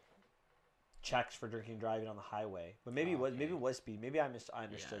 checks for drinking and driving on the highway. But maybe it was speed. Maybe I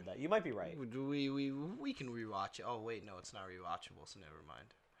understood that. You might be right. We can rewatch it. Oh wait, no, it's not rewatchable, so never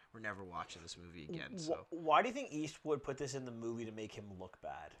mind. We're never watching this movie again. So why do you think Eastwood put this in the movie to make him look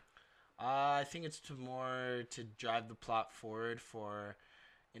bad? I think it's to drive the plot forward for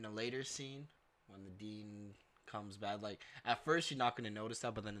in a later scene when the dean comes back. Like at first you're not going to notice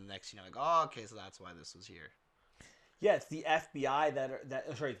that, but then the next scene you're like, oh, okay, so that's why this was here. Yeah, it's the FBI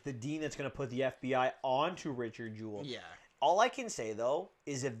the dean that's going to put the FBI onto Richard Jewell. Yeah. All I can say though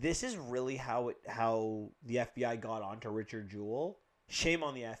is if this is really how the FBI got onto Richard Jewell, shame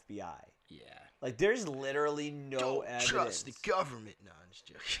on the FBI. Yeah. Like there's literally no evidence. Trust the government. No, I'm just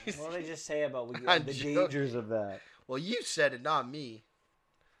joking. What do they just say about the dangers of that? Well, you said it, not me.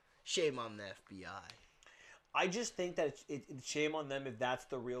 Shame on the FBI. I just think that it's shame on them if that's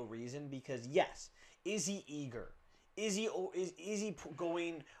the real reason. Because yes, is he eager? Is he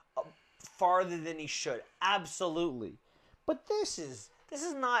going farther than he should? Absolutely. But this is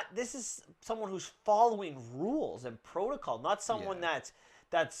someone who's following rules and protocol, not someone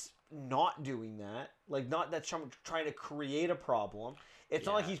that's not doing that. Like that's trying to create a problem. It's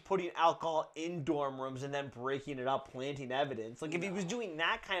not like he's putting alcohol in dorm rooms and then breaking it up, planting evidence. Like if he was doing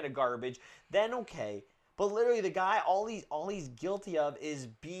that kind of garbage, then okay. But literally, the guy, all he's guilty of is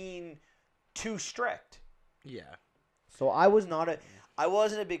being too strict. Yeah. So I wasn't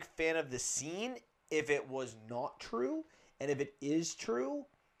a big fan of the scene if it was not true, and if it is true,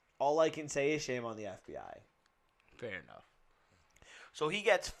 all I can say is shame on the FBI. Fair enough. So he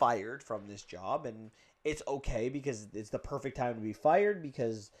gets fired from this job, and it's okay because it's the perfect time to be fired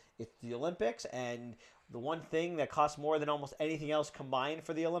because it's the Olympics, and the one thing that costs more than almost anything else combined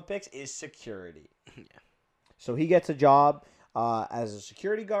for the Olympics is security. Yeah. So he gets a job as a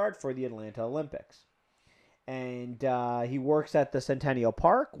security guard for the Atlanta Olympics. And he works at the Centennial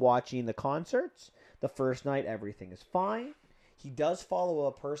Park watching the concerts. The first night, everything is fine. He does follow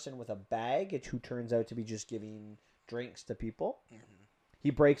a person with a bag, who turns out to be just giving drinks to people. Mm-hmm. He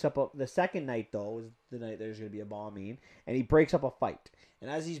breaks up the second night, though, is the night there's going to be a bombing, and he breaks up a fight.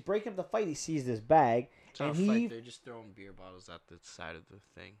 And as he's breaking up the fight, he sees this bag. It's not a fight. They're just throwing beer bottles at the side of the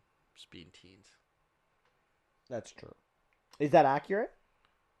thing. Just being teens. That's true. Is that accurate?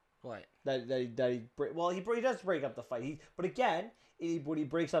 What? He does break up the fight. But again, when he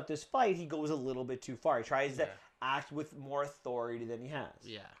breaks up this fight, he goes a little bit too far. He tries to act with more authority than he has.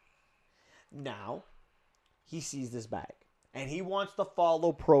 Yeah. Now, he sees this bag, and he wants to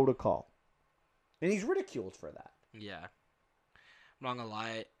follow protocol, and he's ridiculed for that. Yeah. I'm not gonna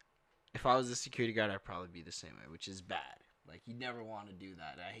lie. If I was a security guard, I'd probably be the same way, which is bad. Like, you never want to do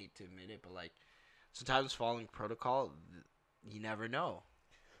that. I hate to admit it, but like, sometimes following protocol, you never know.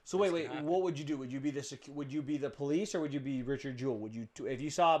 So This wait, can happen. what would you do? Would you be the police, or would you be Richard Jewell? Would you, if you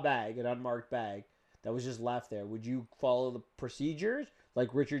saw a bag, an unmarked bag that was just left there, would you follow the procedures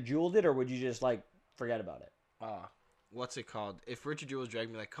like Richard Jewell did, or would you just like forget about it? What's it called? If Richard Jewell was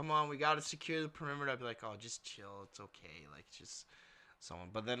dragging me, like, come on, we gotta secure the perimeter, I'd be like, oh, just chill, it's okay, like, just someone.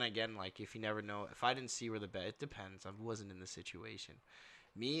 But then again, like, if you never know, if I didn't see where the bed, it depends. I wasn't in the situation.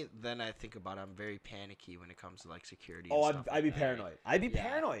 Me, then I think about it, I'm very panicky when it comes to like security. Oh, and stuff I'd be like that. paranoid. I'd be Yeah.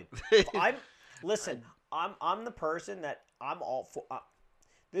 paranoid. Listen. I'm the person that I'm all for.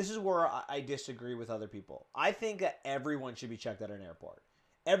 This is where I disagree with other people. I think that everyone should be checked at an airport.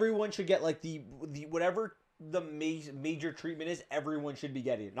 Everyone should get like the whatever the major treatment is. Everyone should be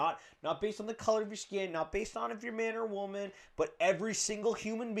getting it. Not based on the color of your skin, not based on if you're man or woman, but every single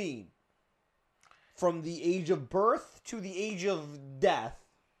human being, from the age of birth to the age of death,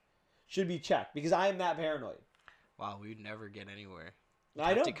 should be checked, because I am that paranoid. Wow, we'd never get anywhere. I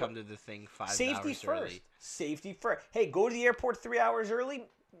Have know, to come to the thing 5 Safety hours first. early. Safety first. Hey, go to the airport 3 hours early.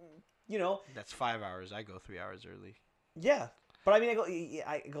 You know. That's 5 hours. I go 3 hours early. Yeah, but I mean,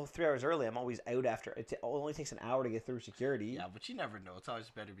 I go 3 hours early. I'm always out after. It only takes an hour to get through security. Yeah, but you never know. It's always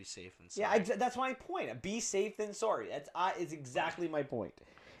better to be safe than Yeah, sorry. that's my point. Be safe than sorry. It's exactly my point.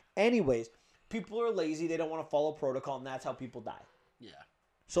 Anyways, people are lazy. They don't want to follow protocol, and that's how people die. Yeah.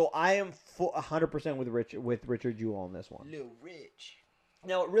 So I am 100% with Richard Jewell on this one. Little Rich.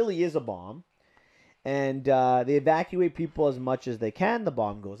 Now, it really is a bomb, and they evacuate people as much as they can. The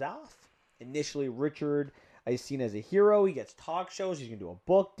bomb goes off. Initially, Richard is seen as a hero. He gets talk shows. He's going to do a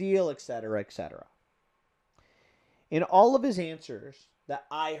book deal, etc., etc. In all of his answers that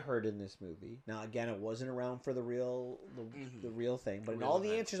I heard in this movie, now, again, it wasn't around for the real thing, but in all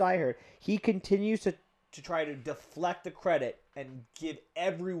the answers I heard, he continues to try to deflect the credit and give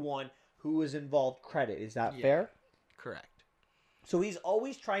everyone who was involved credit. Is that fair? Correct. So he's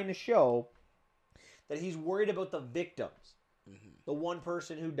always trying to show that he's worried about the victims. Mm-hmm. The one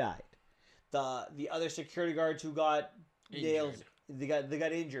person who died. The other security guards who got nailed. They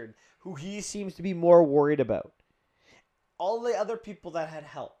got injured. Who he seems to be more worried about. All the other people that had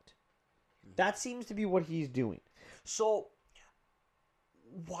helped. Mm-hmm. That seems to be what he's doing. So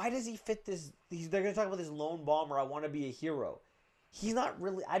why does he fit this? They're going to talk about this lone bomber. I want to be a hero. He's not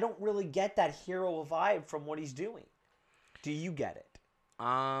really. I don't really get that hero vibe from what he's doing. Do you get it?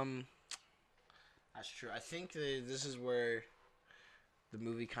 That's true. I think this is where the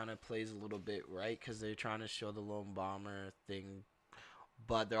movie kind of plays a little bit right, because they're trying to show the lone bomber thing,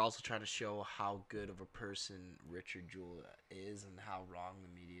 but they're also trying to show how good of a person Richard Jewell is and how wrong the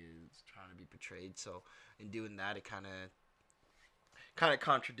media is trying to be portrayed. So in doing that, it kind of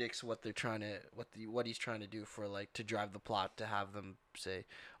contradicts what they're trying to what he's trying to do for, like, to drive the plot, to have them say,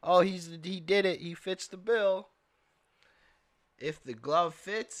 "Oh, he did it. He fits the bill." If the glove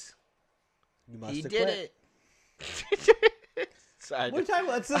fits, he did it. What are you talking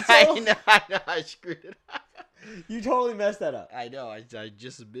about? I know, I screwed it up. You totally messed that up. I know, I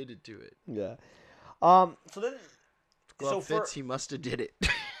just admitted to it. Yeah. So then, If the glove fits, he must have did it.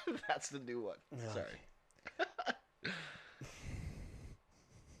 That's the new one. Sorry.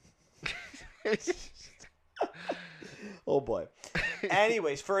 Oh boy.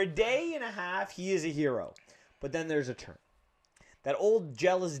 Anyways, for a day and a half, he is a hero, but then there's a turn. That old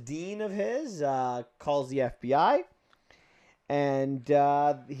jealous dean of his calls the FBI, and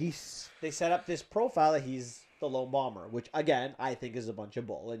they set up this profile that he's the lone bomber, which, again, I think is a bunch of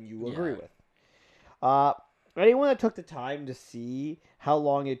bull, and you agree with. Anyone that took the time to see how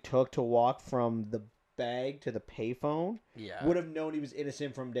long it took to walk from the bag to the payphone would have known he was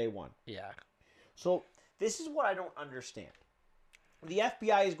innocent from day one. Yeah. So this is what I don't understand. The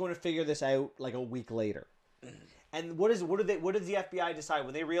FBI is going to figure this out like a week later. And what does the FBI decide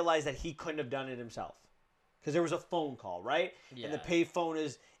when they realize that he couldn't have done it himself? Because there was a phone call, right? Yeah. And the payphone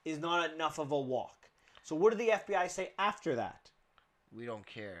is not enough of a walk. So what did the FBI say after that? We don't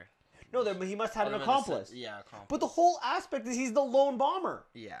care. No, he must have an accomplice. Accomplice. But the whole aspect is he's the lone bomber.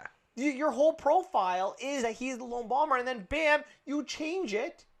 Yeah. Your whole profile is that he's the lone bomber, and then bam, you change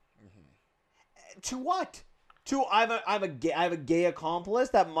it to what? To I have a gay accomplice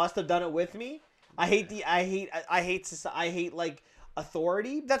that must have done it with me. I hate like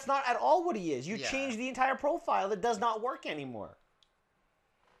authority. That's not at all what he is. You change the entire profile. It does not work anymore.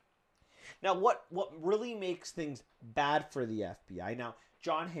 Now, what really makes things bad for the FBI? Now,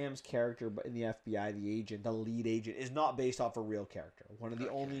 John Hamm's character in the FBI, the agent, the lead agent, is not based off a real character. One of the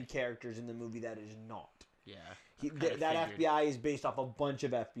only characters in the movie that is not. Yeah. That FBI is based off a bunch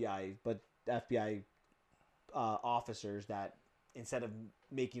of FBI officers that instead of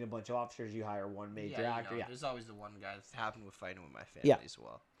making a bunch of officers, you hire one major actor. There's always the one guy that's happened with fighting with my family as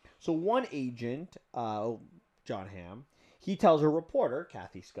well. So one agent, John Hamm, he tells a reporter,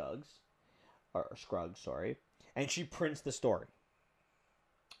 Kathy Scruggs, sorry, and she prints the story.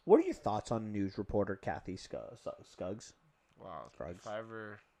 What are your thoughts on news reporter Kathy Scruggs? Wow. Scruggs. If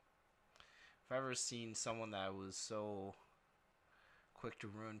I ever seen someone that was so quick to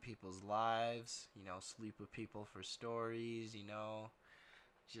ruin people's lives, sleep with people for stories,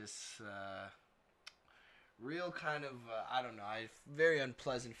 just real kind of I don't know, very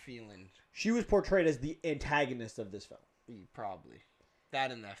unpleasant feeling. She was portrayed as the antagonist of this film. Probably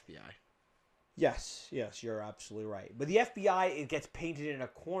that and the FBI. Yes, you're absolutely right. But the FBI, it gets painted in a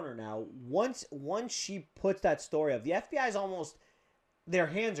corner now. Once she puts that story up, the FBI is almost, their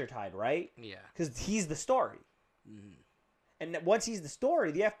hands are tied, right? Yeah. Because he's the story. Mm-hmm. And once he's the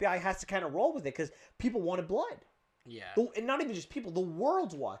story, the FBI has to kind of roll with it because people wanted blood. Yeah. And not even just people, the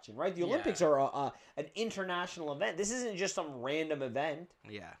world's watching, right? The Olympics are an international event. This isn't just some random event.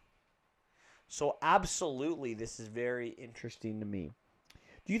 Yeah. So absolutely, this is very interesting to me.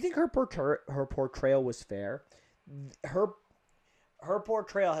 Do you think her portrayal was fair? Her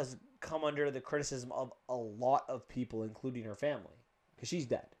portrayal has come under the criticism of a lot of people, including her family, because she's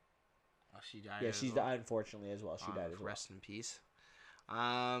dead. Oh, she died. Yeah, she's died unfortunately as well. She died as well. Rest in peace.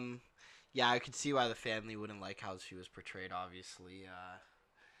 Yeah, I could see why the family wouldn't like how she was portrayed. Obviously,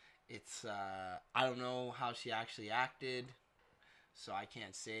 it's I don't know how she actually acted. So I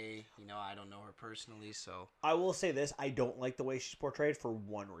can't say, I don't know her personally, so... I will say this, I don't like the way she's portrayed for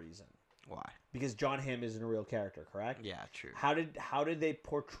one reason. Why? Because John Hamm isn't a real character, correct? Yeah, true. How did they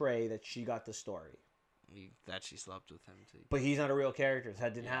portray that she got the story? That she slept with him, too. But he's not a real character, so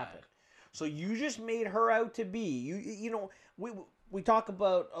that didn't happen. So you just made her out to be... we talk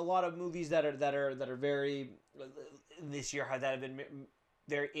about a lot of movies that are very... this year, that have been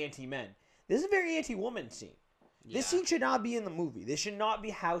very anti-men. This is a very anti-woman scene. Yeah. This scene should not be in the movie. This should not be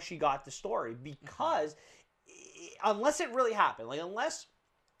how she got the story because unless it really happened,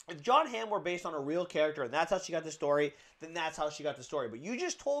 if John Hamm were based on a real character and that's how she got the story, then that's how she got the story. But you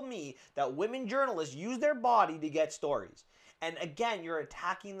just told me that women journalists use their body to get stories. And again, you're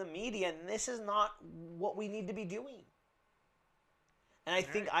attacking the media, and this is not what we need to be doing. And I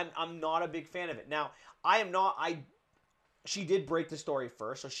think I'm not a big fan of it. Now, she did break the story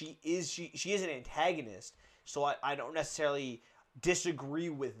first, so she is an antagonist. So I don't necessarily disagree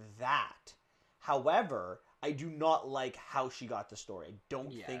with that. However, I do not like how she got the story. I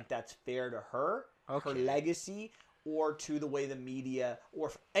don't think that's fair to her, her legacy, or to the way the media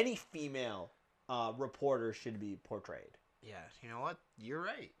or any female reporter should be portrayed. Yeah, you know what? You're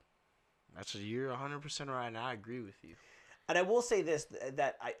right. You're 100% right, and I agree with you. And I will say this,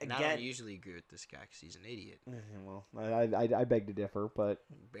 that I don't usually agree with this guy because he's an idiot. Well, I beg to differ, but...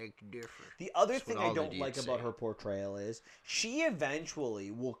 Beg to differ. The other thing I don't like about her portrayal is she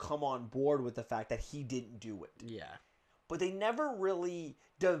eventually will come on board with the fact that he didn't do it. Yeah. But they never really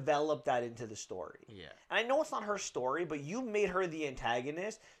develop that into the story. Yeah. And I know it's not her story, but you made her the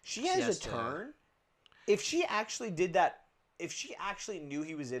antagonist. She has a turn. If she actually did that, if she actually knew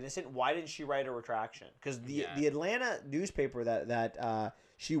he was innocent, why didn't she write a retraction? Because the Atlanta newspaper that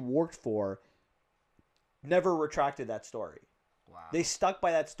she worked for never retracted that story. Wow. They stuck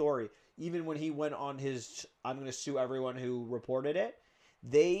by that story. Even when he went on his, I'm going to sue everyone who reported it,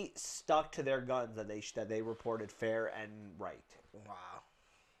 they stuck to their guns that they reported fair and right. Wow.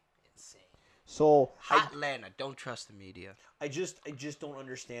 Insane. So Atlanta, don't trust the media. I just don't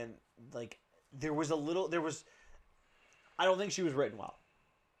understand. I don't think she was written well.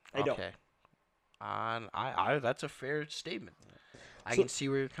 I don't. I that's a fair statement. I can see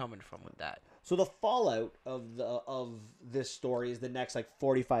where you're coming from with that. So the fallout of this story is the next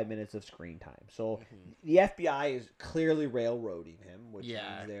 45 minutes of screen time. So the FBI is clearly railroading him, which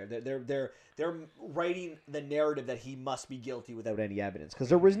means they're writing the narrative that he must be guilty without any evidence, because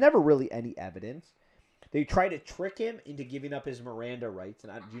there was never really any evidence. They try to trick him into giving up his Miranda rights.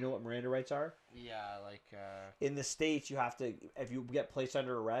 And do you know what Miranda rights are? Yeah, in the States, you have to, if you get placed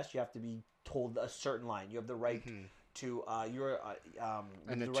under arrest, you have to be told a certain line. You have the right to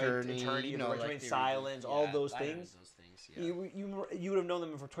an attorney, you have the right to remain silent, all those things. You would have known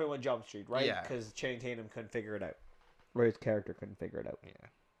them from 21 Jump Street, right? Yeah. Because Channing Tatum couldn't figure it out. Or his character couldn't figure it out.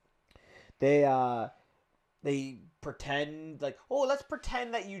 Yeah. They pretend let's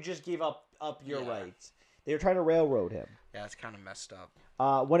pretend that you just gave up your rights. They were trying to railroad him. Yeah, it's kind of messed up.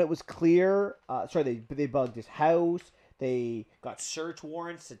 When it was clear, they bugged his house. They got search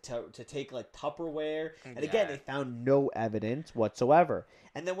warrants to take Tupperware, and again they found no evidence whatsoever.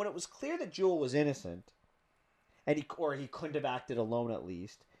 And then when it was clear that Jewel was innocent, and he couldn't have acted alone at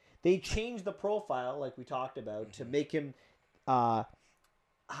least, they changed the profile like we talked about to make him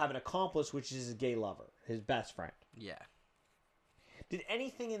have an accomplice, which is his gay lover, his best friend. Yeah. Did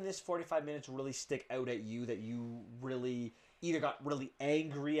anything in this 45 minutes really stick out at you that you really either got really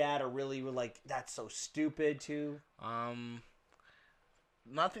angry at or really were like, that's so stupid too?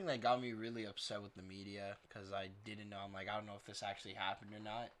 Nothing that got me really upset with the media because I didn't know. I'm like, I don't know if this actually happened or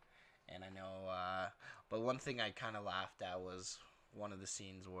not. And I know, but one thing I kind of laughed at was one of the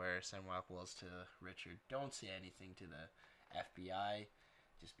scenes where Samuel was to Richard, don't say anything to the FBI,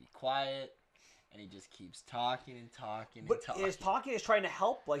 just be quiet. And he just keeps talking and talking But and talking. his talking is trying to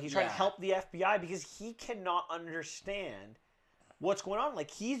help. Like, he's trying to help the FBI because he cannot understand what's going on.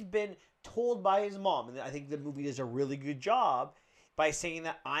 Like, he's been told by his mom, and I think the movie does a really good job by saying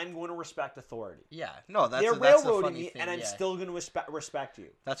that I'm going to respect authority. Yeah, no, They're that's a railroading funny me, thing, and I'm still going to respect you.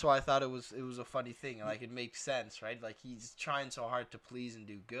 That's why I thought it was a funny thing. Like, it makes sense, right? Like, he's trying so hard to please and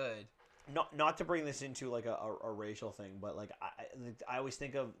do good. Not to bring this into like a racial thing, but like I always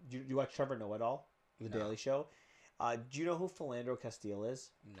think of. Do you watch Trevor Noah at all? The Daily Show. Do you know who Philandro Castile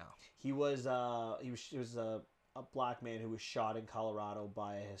is? No. He was a black man who was shot in Colorado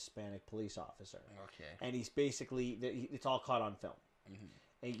by a Hispanic police officer. Okay. And he's basically it's all caught on film. Mm-hmm.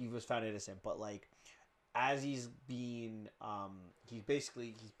 And he was found innocent, but like as he's being he's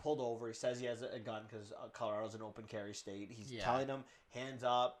pulled over. He says he has a gun because Colorado's an open carry state. He's telling him hands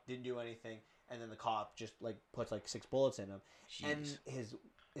up, didn't do anything, and then the cop just like puts like 6 bullets in him. Jeez. And his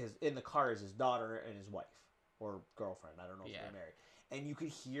in the car is his daughter and his wife or girlfriend. I don't know if they're married. And you could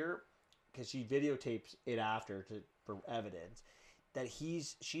hear because she videotapes it after for evidence that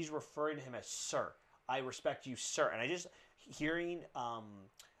she's referring to him as sir. I respect you, sir. And I just hearing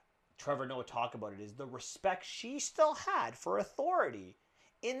Trevor Noah talk about it is the respect she still had for authority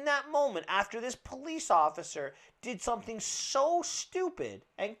in that moment after this police officer did something so stupid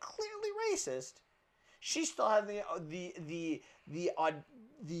and clearly racist. She still had the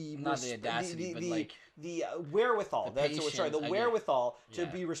wherewithal. The wherewithal to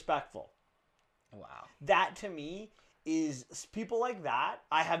be respectful. Wow. That to me is people like that.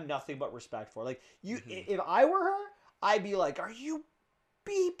 I have nothing but respect for. Like if I were her, I'd be like, "Are you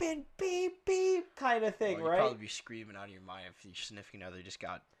beeping, beep, beep," kind of thing, right? You'd probably be screaming out of your mind if your significant other just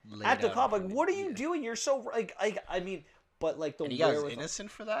got laid at the out cop. Like, what are you doing? You're so like I mean, but like the and he got innocent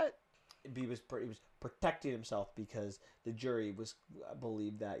for that. He was protecting himself because the jury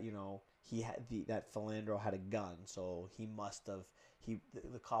believed that he had that Philandro had a gun, so he must have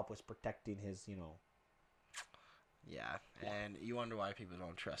the cop was protecting his Yeah, and you wonder why people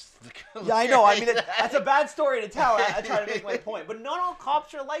don't trust the cops. Yeah, I know. I mean, that's a bad story to tell. I try to make my point, but not all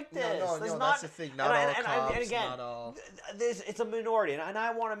cops are like this. No, that's the thing. Not all cops. And again, not all. It's a minority, and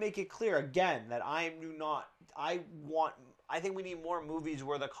I want to make it clear again that I think we need more movies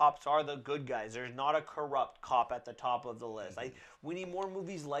where the cops are the good guys. There's not a corrupt cop at the top of the list. We need more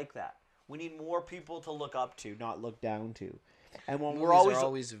movies like that. We need more people to look up to, not look down to. And when movies we're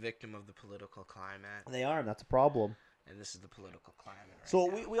always a victim of the political climate. They are, and that's a problem. And this is the political climate right so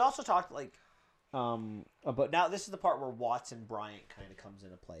now. we also talked but now this is the part where Watson Bryant kind of comes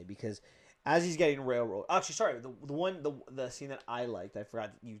into play because as he's getting railroad. Actually, sorry, the scene that I liked, I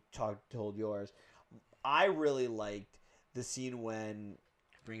forgot that you told yours. I really liked the scene when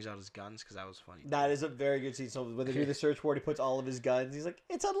brings out his guns because that was funny. That is a very good scene. So when they do the search warrant, he puts all of his guns. He's like,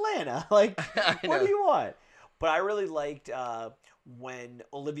 "It's Atlanta. Like, what do you want?" But I really liked when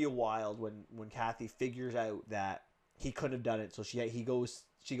Olivia Wilde, when Kathy figures out that he couldn't have done it, so she goes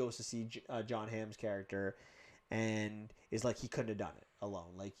to see John Hamm's character, and is like, he couldn't have done it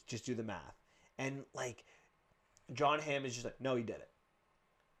alone. Like, just do the math, and like John Hamm is just like, "No, he did it."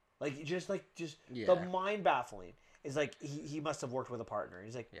 Like, just the mind baffling. Is like he must have worked with a partner.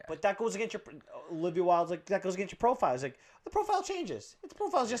 He's like, but that goes against your. Olivia Wilde's like, that goes against your profile. He's like, the profile changes. The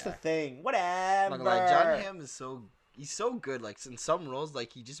profile's just a thing. Whatever. Like John Hamm is he's so good. Like in some roles,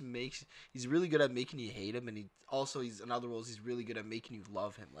 like he's really good at making you hate him, and he's in other roles he's really good at making you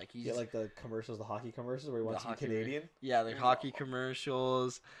love him. Like like the commercials, the hockey commercials where he wants to be Canadian. Yeah, like hockey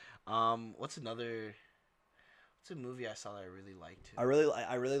commercials. What's a movie I saw that I really liked him? I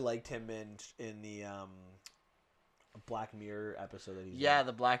really liked him in the Black Mirror episode that he's in.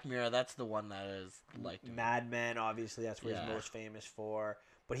 The Black Mirror, that's the one that is like Mad Men, obviously that's what he's most famous for.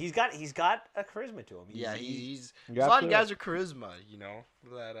 But he's got a charisma to him. He's a lot of guys with charisma,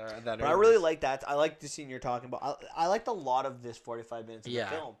 that But I really like that. I like the scene you're talking about. I liked a lot of this 45 minutes of the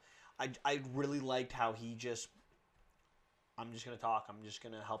film. I really liked how he just, I'm just gonna talk. I'm just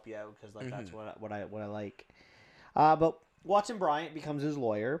gonna help you out because that's what I like. But Watson Bryant becomes his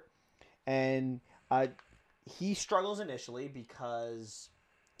lawyer, and he struggles initially because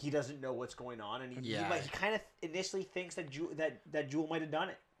he doesn't know what's going on, and he Yeah. kind of initially thinks that Jewel might have done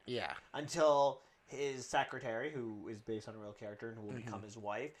it Yeah. until his secretary, who is based on a real character and who will Mm-hmm. become his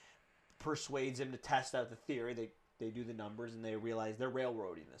wife, persuades him to test out the theory. They do the numbers and they realize they're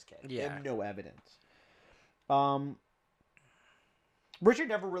railroading this kid. They Yeah. have no evidence. Richard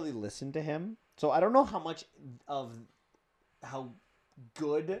never really listened to him, so I don't know how much of how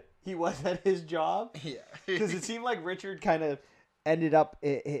good he was at his job, Yeah. because it seemed like Richard kind of ended up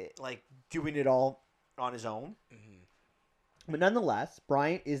like doing it all on his own. Mhm. But nonetheless,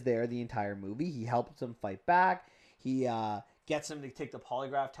 Bryant is there the entire movie. He helps him fight back. He gets him to take the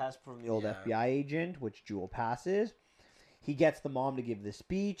polygraph test from the old Yeah. FBI agent, which Jewel passes. He gets the mom to give the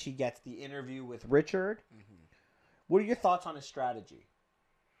speech. He gets the interview with Richard. Mhm. What are your thoughts on his strategy?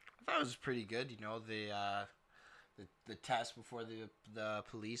 I thought it was pretty good. You know, the test before the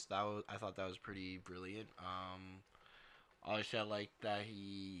police. I thought that was pretty brilliant. Obviously, I like that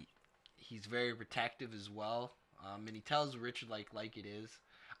he's very protective as well. And he tells Richard like it is.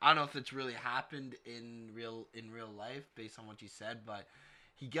 I don't know if it's really happened in real life based on what you said, but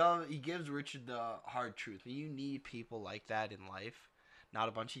he gives Richard the hard truth. You need people like that in life, not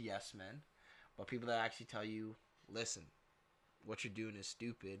a bunch of yes men, but people that actually tell you, listen, what you're doing is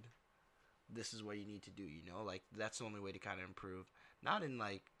stupid. This is what you need to do, you know? Like, that's the only way to kind of improve. Not in,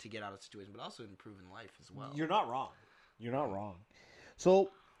 like, to get out of the situation, but also improve in life as well. You're not wrong. You're not wrong.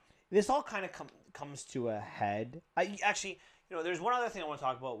 So this all kind of comes to a head. Actually, you know, there's one other thing I want to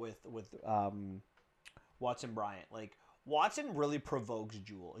talk about with Watson Bryant. Like, Watson really provokes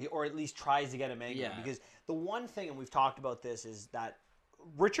Jewel, or at least tries to get him angry. Yeah. Because the one thing, and we've talked about this, is that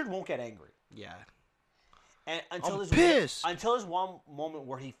Richard won't get angry. Yeah. And until I'm there's pissed. one moment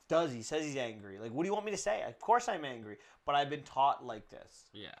where he says he's angry. Like, what do you want me to say? Of course I'm angry, but I've been taught like this.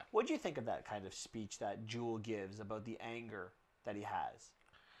 Yeah. What do you think of that kind of speech that Jewel gives about the anger that he has?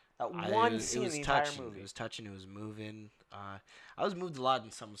 That one scene in the entire movie. It was touching. It was moving. I was moved a lot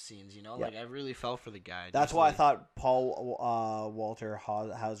in some scenes, you know? Yeah. Like, I really felt for the guy. That's Just why I like- thought Paul Walter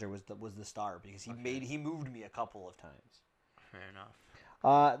Hauser was the star, because he moved me a couple of times. Fair enough.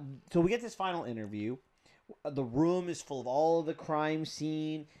 So we get this final interview. The room is full of all of the crime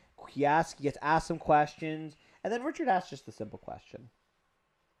scene. He gets asked some questions, and then Richard asks just a simple question: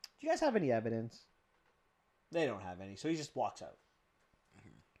 "Do you guys have any evidence?" They don't have any, so he just walks out.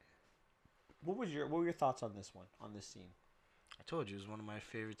 What were your thoughts on this scene? I told you it was one of my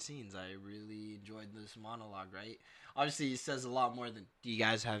favorite scenes. I really enjoyed this monologue, right? Obviously, he says a lot more than, do you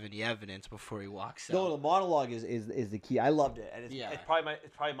guys have any evidence, before he walks out. No, the monologue is the key. I loved it, and it's Yeah. it's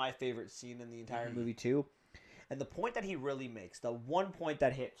probably my favorite scene in the entire movie too. And the point that he really makes, the one point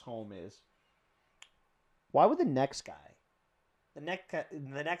that hits home, is why would the next guy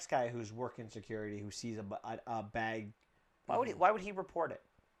who's working security, who sees a bag, why would he report it?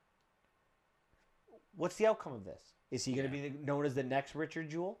 What's the outcome of this? Is he going to be known as the next Richard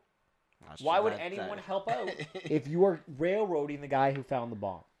Jewell? That's Why true. would That- anyone that- help out if you are railroading the guy who found the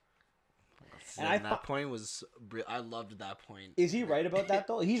bomb? And And that point was, I loved that point. Is he right about that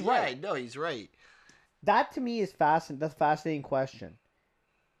though? He's Yeah, right. no, he's right. That to me is fascinating. That's a fascinating question.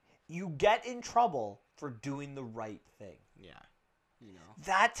 You get in trouble for doing the right thing. Yeah, you know.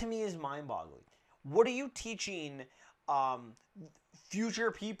 That to me is mind-boggling. What are you teaching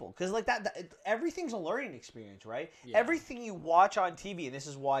future people? Because like that, everything's a learning experience, right? Yeah. Everything you watch on TV, and this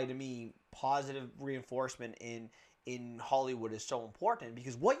is why to me positive reinforcement in Hollywood is so important,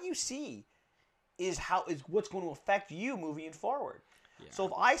 because what you see is what's going to affect you moving forward. Yeah. So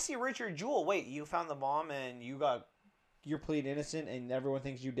if I see Richard Jewell, wait, you found the bomb and you're pleading innocent and everyone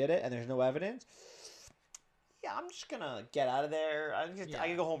thinks you did it and there's no evidence. Yeah, I'm just gonna get out of there. I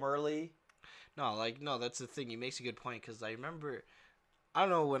can go home early. No, that's the thing. He makes a good point, because I remember, I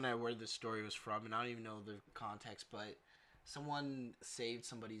don't know where this story was from, and I don't even know the context, but someone saved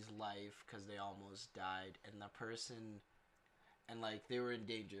somebody's life because they almost died, and that person, and like they were in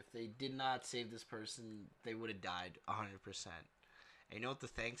danger. If they did not save this person, they would have died 100%. And you know what the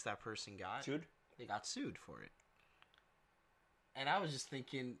thanks that person got? Sued? They got sued for it. And I was just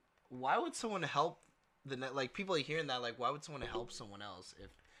thinking, why would someone help like people are hearing that, like, why would someone help someone else if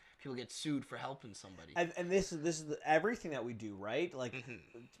people get sued for helping somebody? And this is everything that we do, right? Like Mhm.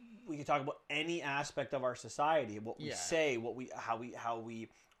 we can talk about any aspect of our society, what we Yeah. say, how we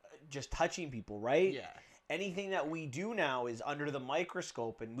just touching people, right? Yeah. Anything that we do now is under the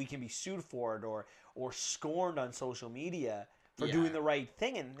microscope, and we can be sued for it or scorned on social media for Yeah. doing the right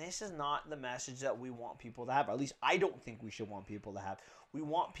thing. And this is not the message that we want people to have. At least I don't think we should want people to have. We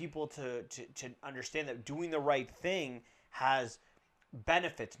want people to understand that doing the right thing has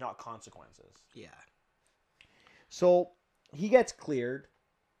benefits, not consequences. Yeah. So he gets cleared.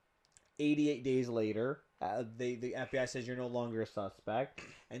 88 days later, the FBI says you're no longer a suspect,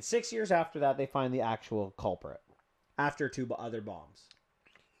 and 6 years after that, they find the actual culprit after two other bombs.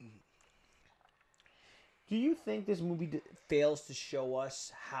 Do you think this movie fails to show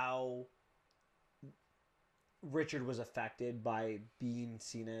us how Richard was affected by being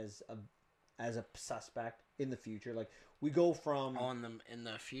seen as a suspect in the future? Like we go from in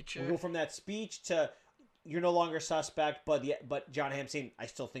the future, we go from that speech to you're no longer a suspect, but John Hamm's saying I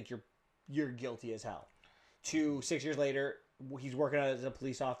still think you're guilty as hell. To 6 years later, he's working as a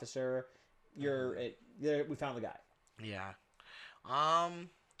police officer. We found the guy. Yeah.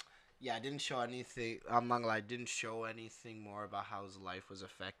 Yeah, I didn't show anything. I'm not gonna lie, I didn't show anything more about how his life was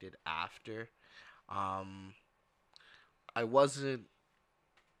affected after. I wasn't.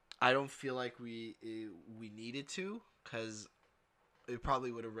 I don't feel like we needed to, because it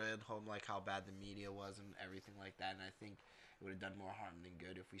probably would have read home like how bad the media was and everything like that, and I think it would have done more harm than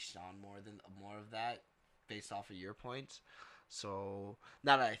good if we saw more of that based off of your points. So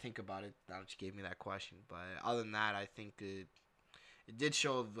now that I think about it, now that you gave me that question, but other than that, I think it did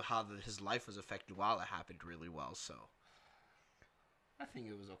show how his life was affected while it happened really well. So I think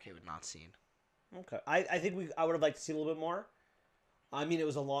it was okay with not seeing. Okay, I think I would have liked to see a little bit more. I mean, it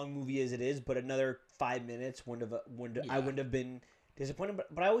was a long movie as it is, but another 5 minutes I wouldn't have been disappointed.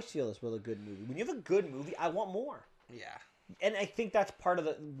 But I always feel this with a good movie. When you have a good movie, I want more. Yeah. And I think that's part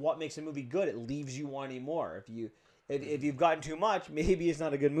of what makes a movie good. It leaves you wanting more. If you've gotten too much, maybe it's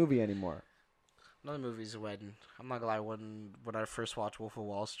not a good movie anymore. Another movie's when I'm not gonna lie, when I first watched Wolf of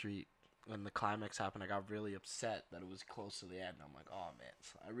Wall Street, when the climax happened, I got really upset that it was close to the end. I'm like, oh man,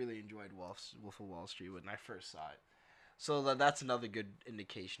 so I really enjoyed Wolf of Wall Street when I first saw it. So that's another good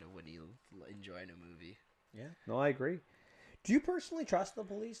indication of when you enjoy a movie. Yeah, no, I agree. Do you personally trust the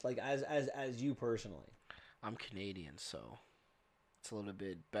police? Like as you personally? I'm Canadian, so it's a little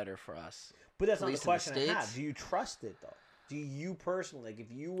bit better for us. But that's not the question I have. Do you trust it though? Do you personally, like,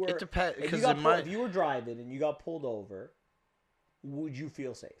 if you were, it depends, if you were driving and you got pulled over, would you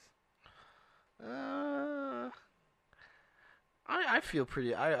feel safe? I feel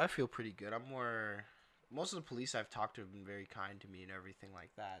pretty. I feel pretty good. I'm more. Most of the police I've talked to have been very kind to me and everything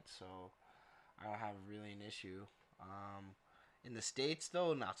like that, so I don't have really an issue. In the States,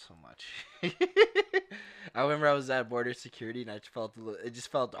 though, not so much. I remember I was at border security and it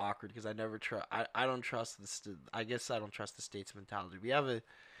just felt awkward because I never trust. I don't trust I guess I don't trust the States mentality. We have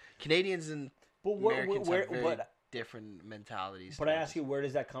Canadians and Americans have very different mentalities. But I ask you, where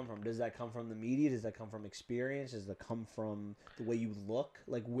does that come from? Does that come from the media? Does that come from experience? Does that come from the way you look?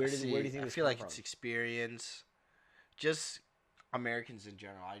 Like where do you think? I feel like it's experience. Just Americans in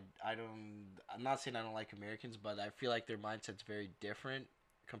general. I'm not saying I don't like Americans, but I feel like their mindset's very different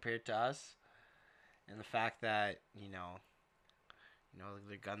compared to us. And the fact that, their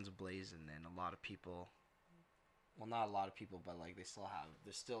guns blazing and a lot of people, well, not a lot of people, but like there's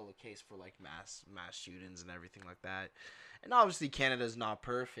still a case for like mass shootings and everything like that. And obviously Canada's not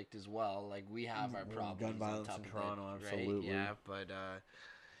perfect as well. Like we have our problems. Gun violence in Toronto, absolutely. Right? Yeah, but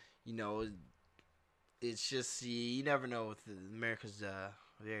it's just you never know. America's a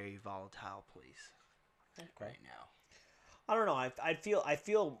very volatile place right now. I don't know.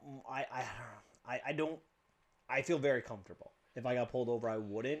 I feel very comfortable. If I got pulled over, I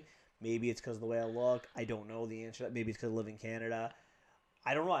wouldn't. Maybe it's because of the way I look. I don't know the answer. Maybe it's because I live in Canada.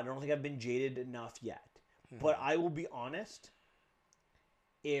 I don't know. I don't think I've been jaded enough yet. Mm-hmm. But I will be honest.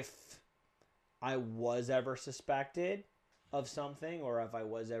 If I was ever suspected of something, or if I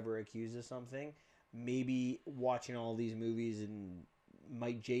was ever accused of something, maybe watching all these movies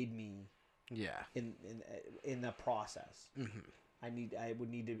might jade me. Yeah. In the process. Mm-hmm. I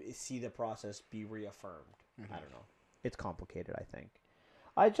would need to see the process be reaffirmed. Mm-hmm. I don't know. It's complicated, I think.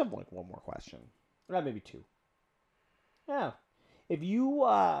 I just have like one more question. Maybe two. Yeah. If you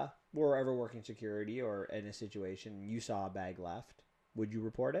were ever working security or in a situation and you saw a bag left, would you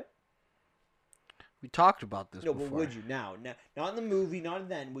report it? We talked about this before. No, but would you? Now, not in the movie, not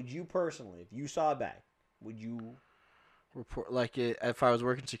then. Would you personally, if you saw a bag, would you report? Like if I was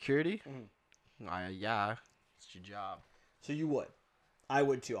working security? Mm-hmm. Yeah, it's your job. So you would. I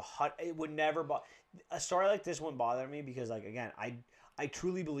would too. It would never bother. A story like this wouldn't bother me because, like, again, I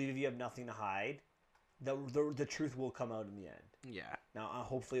truly believe if you have nothing to hide, the truth will come out in the end. Yeah. Now,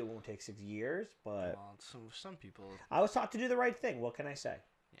 hopefully it won't take 6 years, but some people. I was taught to do the right thing. What can I say?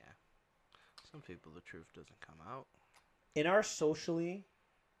 Yeah. Some people, the truth doesn't come out. In our social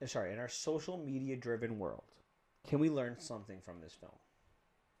media driven world, can we learn something from this film?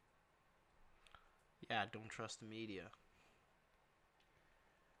 Yeah, don't trust the media.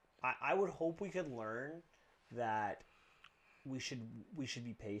 I would hope we could learn that we should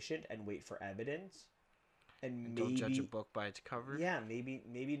be patient and wait for evidence, and Don't judge a maybe book by its cover. yeah,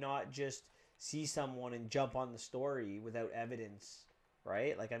 maybe not just see someone and jump on the story without evidence,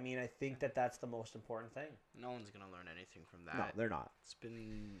 right? Like, I mean, I think that's the most important thing. No one's gonna learn anything from that. No, they're not. It's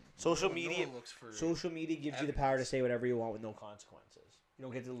been Social no media. one looks for Social media gives you the power to say whatever you want with no consequences. You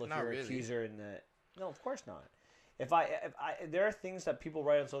don't get to look Not your really. accuser in the. No, of course not. If there are things that people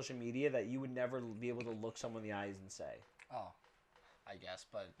write on social media that you would never be able to look someone in the eyes and say. Oh, I guess,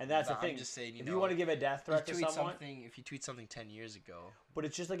 but And that's the thing. I'm just saying, if you want to give a death threat to someone, if you tweet something 10 years ago, but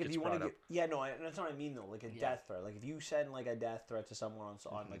it's just like if gets you want to brought get, yeah, no, that's not what I mean though. Like a Yeah. death threat. Like if you send like a death threat to someone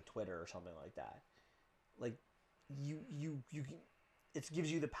on like Twitter or something like that, like you it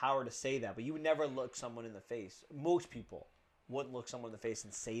gives you the power to say that, but you would never look someone in the face. Most people wouldn't look someone in the face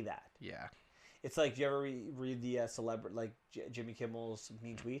and say that. yeah, It's like, do you ever read the celebrity, like Jimmy Kimmel's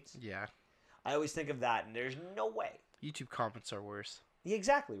mean tweets? yeah, I always think of that, and there's no way. YouTube comments are worse. Yeah,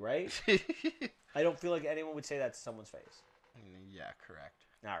 exactly, right? I don't feel like anyone would say that to someone's face. Yeah, correct.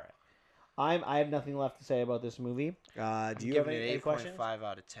 All right. I have nothing left to say about this movie. Do you have any questions? 8.5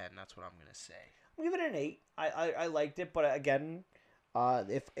 out of 10. That's what I'm gonna say. I'm giving it an 8. I liked it, but again,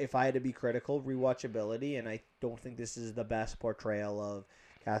 if I had to be critical, rewatchability, and I don't think this is the best portrayal of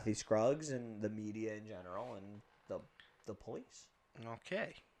Kathy Scruggs and the media in general and the police.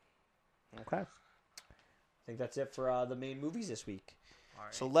 Okay. Okay. I think that's it for the main movies this week. All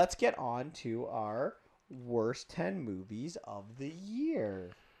right. So let's get on to our worst 10 movies of the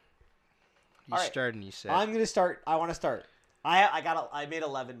year. you all right. started. You said. I'm gonna start. I want to start. I made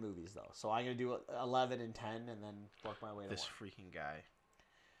 11 movies though, so I'm gonna do 11 and 10, and then work my way to this one. freaking guy.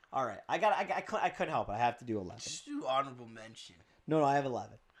 All right, I couldn't help it. I have to do 11. Just do honorable mention. No, I have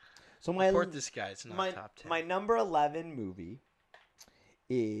 11. So Report this guy. It's not my top 10. my number 11 movie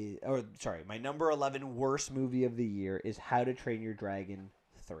is, or sorry, my number 11 worst movie of the year is How to Train Your Dragon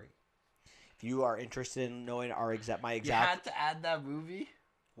 3. If you are interested in knowing my You exact, had to add that movie.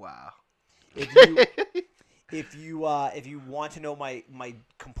 Wow. if you want to know my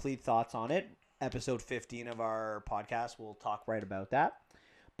complete thoughts on it, episode 15 of our podcast will talk right about that.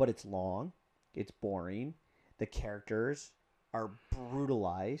 But it's long, it's boring, the characters are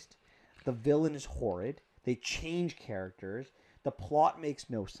brutalized, the villain is horrid, they change characters, the plot makes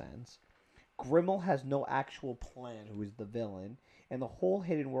no sense, Grimmel has no actual plan who is the villain, and the whole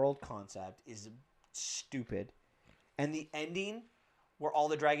hidden world concept is stupid. And the ending where all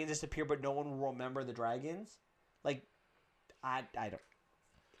the dragons disappear but no one will remember the dragons, like, I don't,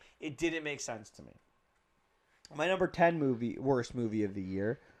 it didn't make sense to me. My number 10 worst movie of the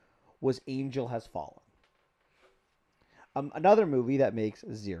year was Angel Has Fallen. Another movie that makes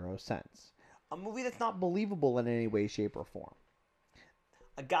zero sense. A movie that's not believable in any way, shape, or form.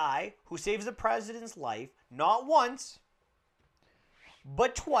 A guy who saves the president's life, not once,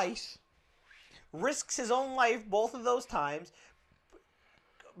 but twice, risks his own life both of those times,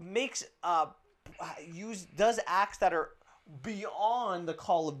 does acts that are beyond the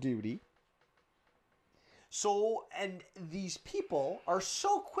Call of Duty. So, and these people are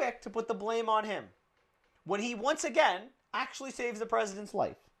so quick to put the blame on him when he once again actually saves the president's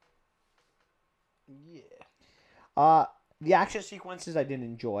life. Yeah. The action sequences I didn't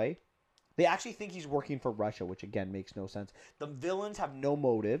enjoy. They actually think he's working for Russia, which again makes no sense. The villains have no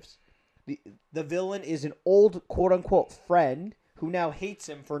motives. The villain is an old quote unquote friend who now hates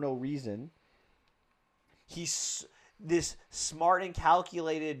him for no reason. He's this smart and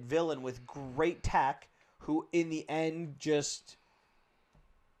calculated villain with great tech who in the end just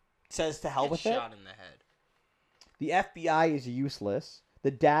says to hell with it. Shot in the head. The FBI is useless.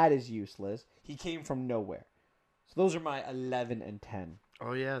 The dad is useless. He came from nowhere. So those are my 11 and 10.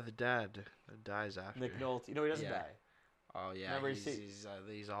 Oh yeah, the dad that dies after. Nick Nolte. You know, he doesn't Yeah. die. Oh yeah, Never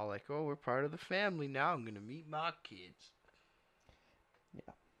he's all like, oh, we're part of the family now. I'm gonna meet my kids.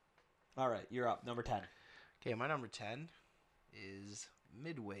 Yeah. All right, you're up. Number 10. Okay, my number 10 is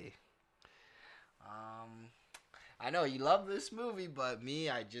Midway. I know you love this movie, but me,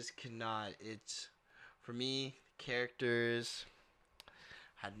 I just cannot. It's, for me, characters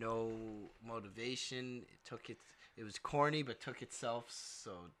had no motivation. It was corny, but took itself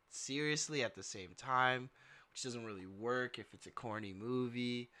so seriously at the same time, which doesn't really work if it's a corny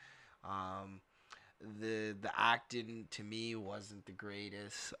movie. The acting to me wasn't the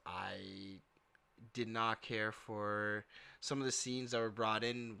greatest. I did not care for some of the scenes that were brought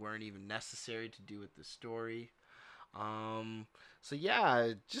in weren't even necessary to do with the story. So yeah,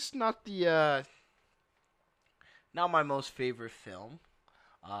 just not the not my most favorite film.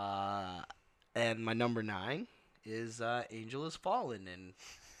 And my number 9 is Angel Has Fallen, and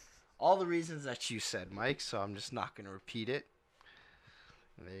all the reasons that you said, Mike. So I'm just not gonna repeat it.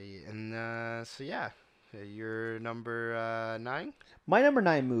 So yeah, your number 9. My number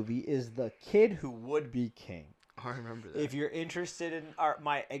 9 movie is The Kid Who Would Be King. I remember that. If you're interested in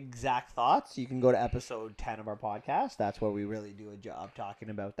my exact thoughts, you can go to episode 10 of our podcast. That's where we really do a job talking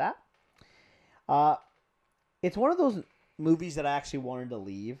about that. It's one of those movies that I actually wanted to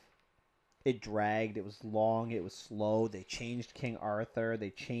leave. It dragged. It was long. It was slow. They changed King Arthur.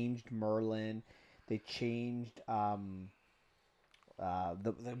 They changed Merlin. They changed the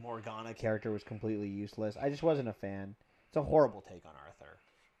Morgana character was completely useless. I just wasn't a fan. It's a horrible take on Arthur.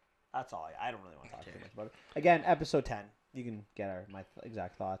 That's all. I don't really want to talk too much about it. Again, episode 10. You can get my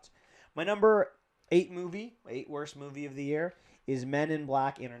exact thoughts. My number 8 worst movie of the year, is Men in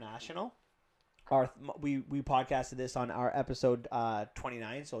Black International. We podcasted this on our episode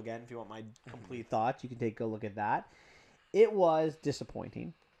 29. So again, if you want my complete thoughts, you can take a look at that. It was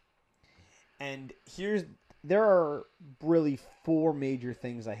disappointing. And there are really 4 major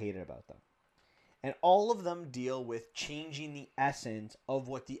things I hated about them. And all of them deal with changing the essence of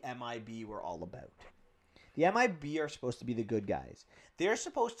what the MIB were all about. The MIB are supposed to be the good guys. They're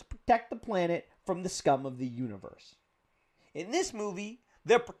supposed to protect the planet from the scum of the universe. In this movie,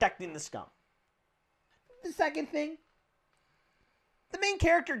 they're protecting the scum. The second thing, the main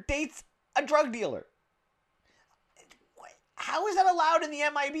character dates a drug dealer. How is that allowed in the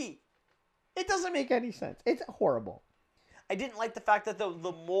MIB? It doesn't make any sense. It's horrible. I didn't like the fact that the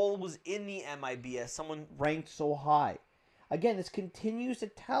mole was in the MIB as someone ranked so high. Again, this continues to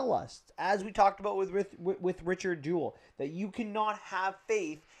tell us, as we talked about with Richard Jewell, that you cannot have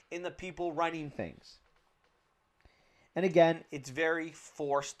faith in the people running things. And again, it's very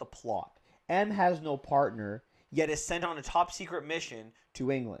forced, the plot. M has no partner, yet is sent on a top secret mission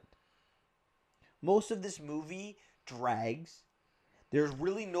to England. Most of this movie drags. There's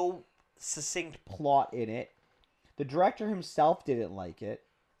really no succinct plot in it. The director himself didn't like it.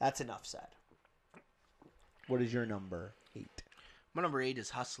 That's enough said. What is your number 8? My number 8 is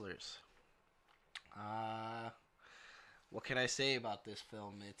Hustlers. What can I say about this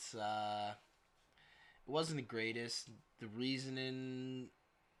film? It wasn't the greatest. The reasoning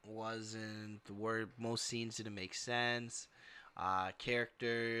wasn't the word. Most scenes didn't make sense.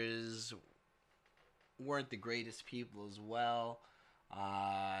 Characters weren't the greatest people as well.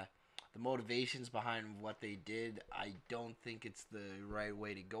 The motivations behind what they did, I don't think it's the right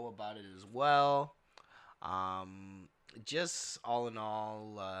way to go about it as well. Just all in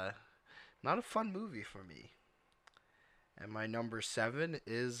all, not a fun movie for me. And my number 7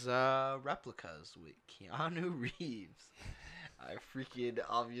 is Replicas with Keanu Reeves. I freaking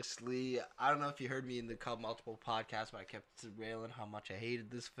obviously, I don't know if you heard me in the multiple podcasts, but I kept railing how much I hated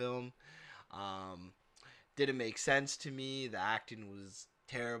this film. Didn't make sense to me. The acting was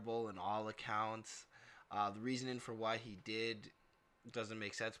terrible in all accounts. The reasoning for why he did doesn't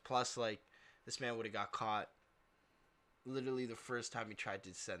make sense. Plus, this man would have got caught literally the first time he tried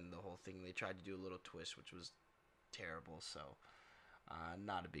to send the whole thing. They tried to do a little twist, which was terrible. So,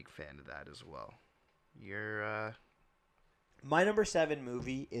 not a big fan of that as well. My number 7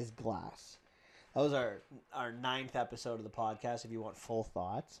 movie is Glass. That was our 9th episode of the podcast, if you want full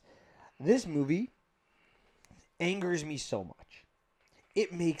thoughts. This movie angers me so much.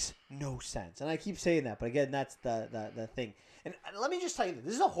 It makes no sense. And I keep saying that, but again, that's the thing. And let me just tell you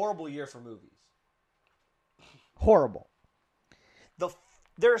this is a horrible year for movies. Horrible.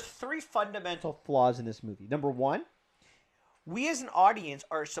 There's 3 fundamental flaws in this movie. Number 1, we as an audience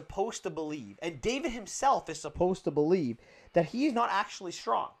are supposed to believe, and David himself is supposed to believe, that he is not actually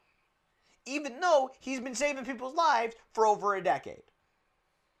strong. Even though he's been saving people's lives for over a decade.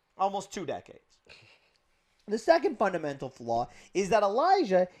 Almost 2 decades. The second fundamental flaw is that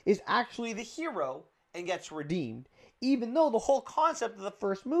Elijah is actually the hero and gets redeemed, even though the whole concept of the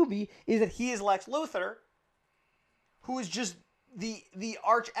first movie is that he is Lex Luthor, who is just the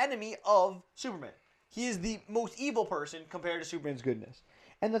arch enemy of Superman. He is the most evil person compared to Superman's goodness.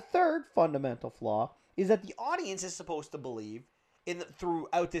 And the third fundamental flaw is that the audience is supposed to believe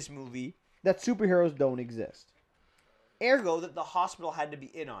throughout this movie that superheroes don't exist. Ergo, that the hospital had to be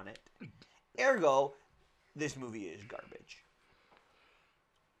in on it. Ergo, this movie is garbage.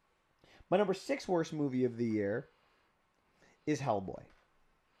 My number 6 worst movie of the year is Hellboy.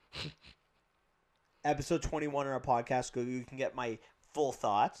 Episode 21 on our podcast, you can get my full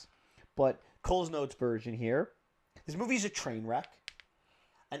thoughts. But Cole's Notes version here. This movie is a train wreck.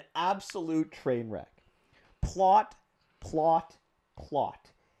 An absolute train wreck. Plot.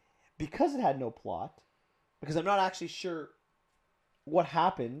 Because it had no plot, because I'm not actually sure what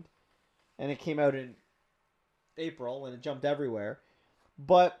happened, and it came out in April and it jumped everywhere,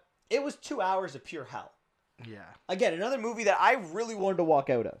 but It was 2 hours of pure hell. Yeah. Again, another movie that I really wanted to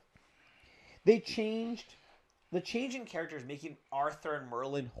walk out of. They changed the change in characters, making Arthur and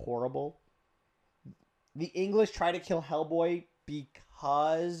Merlin horrible. The English try to kill Hellboy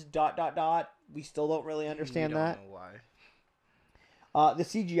because ... We still don't really understand that. We don't know why. The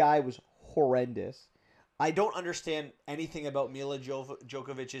CGI was horrendous. I don't understand anything about Mila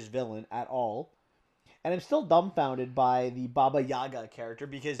Jokovich's villain at all. And I'm still dumbfounded by the Baba Yaga character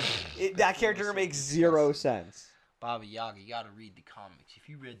because that character makes zero sense. Baba Yaga, you gotta read the comics. If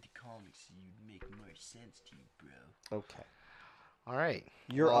you read the comics, you'd make more sense to you, bro. Okay. All right.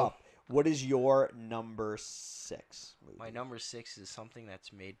 You're up. What is your number 6 movie? My number 6 is something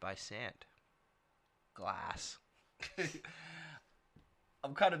that's made by sand. Glass.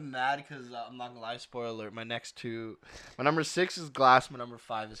 I'm kind of mad because I'm not gonna lie, spoiler alert. My number 6 is Glass. My number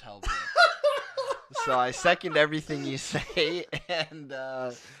 5 is Hellboy. So I second everything you say, and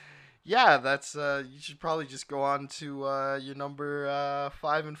yeah, that's you should probably just go on to your number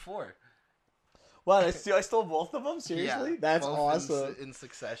 5 and 4. Wow, I stole both of them? Seriously? Yeah, That's both awesome. in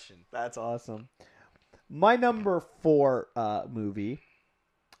succession. That's awesome. My number 4 movie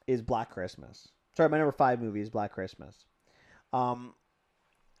is Black Christmas. Sorry, my number 5 movie is Black Christmas.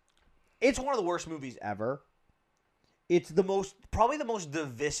 It's one of the worst movies ever. It's probably the most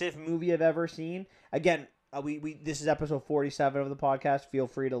divisive movie I've ever seen. Again, this is episode 47 of the podcast. Feel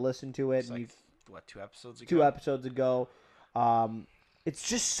free to listen to it. It's like, 2 episodes ago? 2 episodes ago. It's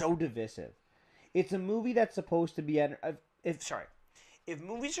just so divisive. It's a movie that's supposed to be if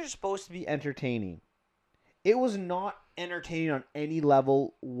movies are supposed to be entertaining, it was not entertaining on any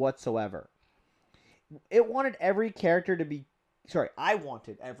level whatsoever. I wanted every character to be killed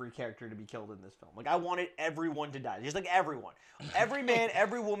in this film. Like, I wanted everyone to die. Just like everyone. Every man,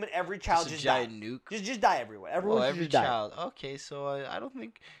 every woman, every child just die. Nuke. Just die everywhere. Everyone every just die. child. Okay, so I don't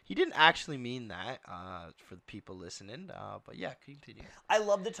think he didn't actually mean that for the people listening. But yeah, continue. I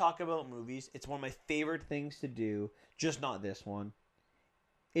love to talk about movies. It's one of my favorite things to do. Just not this one.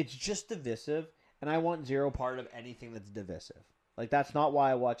 It's just divisive, and I want zero part of anything that's divisive. Like, that's not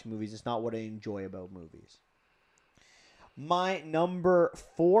why I watch movies. It's not what I enjoy about movies. My number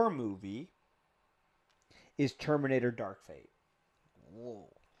 4 movie is Terminator Dark Fate. Whoa.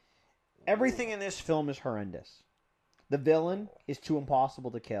 Everything in this film is horrendous. The villain is too impossible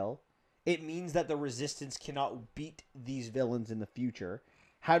to kill. It means that the Resistance cannot beat these villains in the future.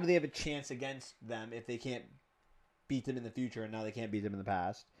 How do they have a chance against them if they can't beat them in the future and now they can't beat them in the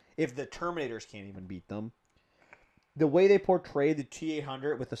past? If the Terminators can't even beat them. The way they portray the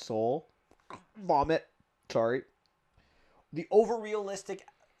T-800 with the soul. Vomit. Sorry. The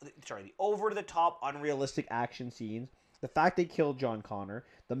over-the-top, unrealistic action scenes, the fact they killed John Connor,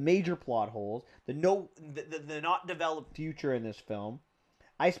 the major plot holes, the not developed future in this film.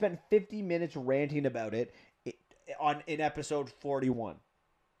 I spent 50 minutes ranting about it in episode 41.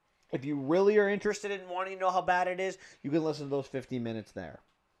 If you really are interested in wanting to know how bad it is, you can listen to those 50 minutes there.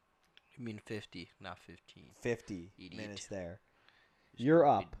 You mean 50, not 15. 50 Idiot. minutes there. You're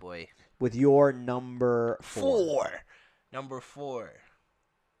up boy. with your number 4. Number 4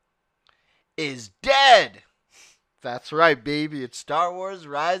 is dead. That's right, baby. It's Star Wars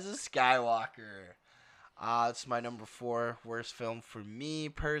Rise of Skywalker. It's my number 4 worst film for me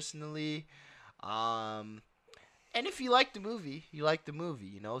personally. And if you like the movie, you like the movie.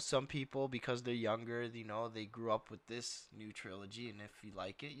 You know, some people, because they're younger, you know, they grew up with this new trilogy. And if you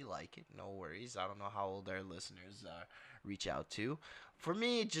like it, you like it. No worries. I don't know how old our listeners reach out to. For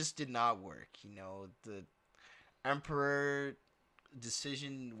me, it just did not work. You know, the Emperor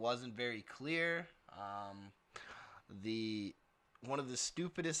decision wasn't very clear. One of the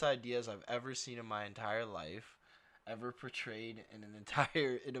stupidest ideas I've ever seen in my entire life, ever portrayed in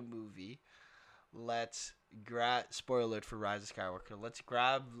a movie. Let's spoiler alert for Rise of Skywalker. Let's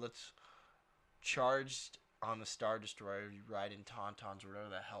charge on a Star Destroyer, riding Tauntauns, or whatever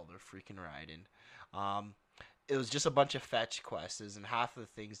the hell they're freaking riding. It was just a bunch of fetch quests, and half of the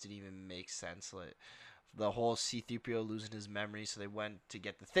things didn't even make sense. Like, the whole C-3PO losing his memory, so they went to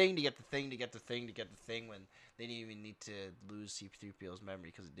get the thing, when they didn't even need to lose C-3PO's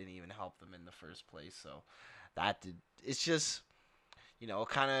memory because it didn't even help them in the first place. So it's just, you know, it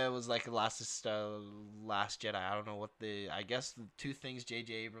kind of was like Last Jedi. I don't know I guess the two things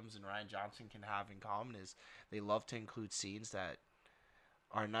J.J. Abrams and Rian Johnson can have in common is they love to include scenes that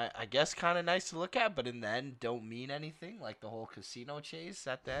are not, I guess, kind of nice to look at, but in the end don't mean anything, like the whole casino chase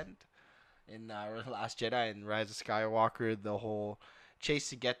at the end in Last Jedi and Rise of Skywalker, the whole chase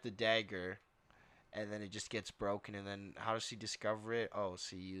to get the dagger, and then it just gets broken, and then how does she discover it? Oh,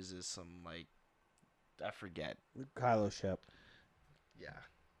 she uses some, like, I forget. Kylo ship. Yeah.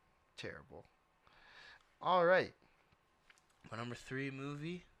 terrible. All right. My number 3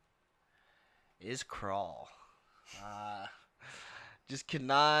 movie is Crawl. Just could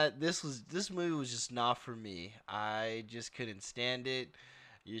not. This movie was just not for me. I just couldn't stand it.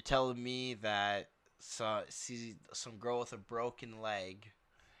 You're telling me that some girl with a broken leg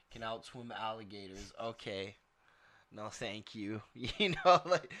can outswim alligators? Okay, no, thank you.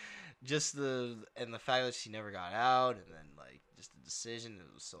 Like just the fact that she never got out, and then like just the decision.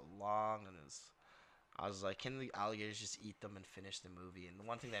 It was so long, and I was like, can the alligators just eat them and finish the movie? And the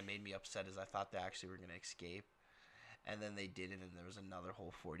one thing that made me upset is I thought they actually were gonna escape. And then they didn't, and there was another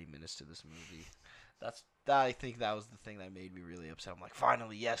whole 40 minutes to this movie. I think that was the thing that made me really upset. I'm like,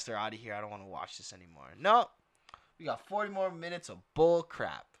 finally, yes, they're out of here. I don't want to watch this anymore. No, we got 40 more minutes of bull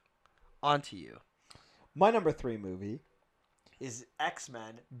crap. On to you. My number 3 movie is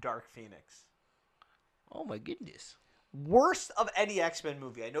X-Men Dark Phoenix. Oh, my goodness. Worst of any X-Men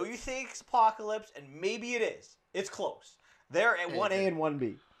movie. I know you think it's Apocalypse, and maybe it is. It's close. They're at 1A and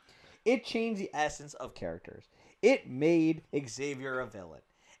 1B. It changed the essence of characters. It made Xavier a villain.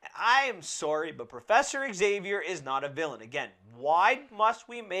 And I am sorry, but Professor Xavier is not a villain. Again, why must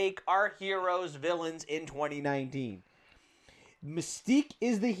we make our heroes villains in 2019? Mystique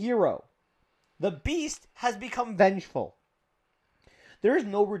is the hero. The Beast has become vengeful. There is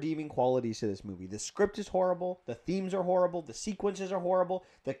no redeeming qualities to this movie. The script is horrible. The themes are horrible. The sequences are horrible.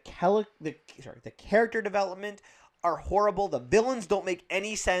 The character development are horrible. The villains don't make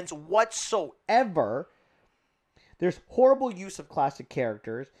any sense whatsoever. There's horrible use of classic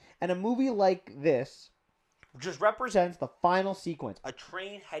characters, and a movie like this just represents the final sequence, a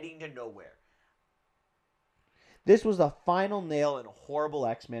train heading to nowhere. This was the final nail in a horrible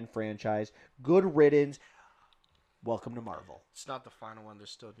X-Men franchise. Good riddance. Welcome to Marvel. It's not the final one. There's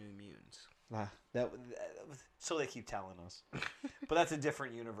still New Mutants. So they keep telling us. But that's a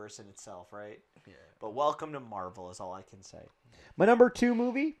different universe in itself, right? Yeah. But welcome to Marvel is all I can say. My number 2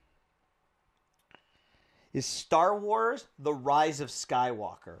 movie is Star Wars: The Rise of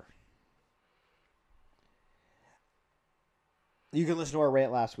Skywalker. You can listen to our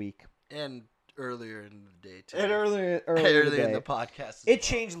rant last week. And earlier in the day, too. And earlier in the podcast. It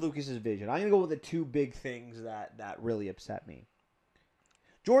changed Lucas's vision. I'm going to go with the 2 big things that really upset me.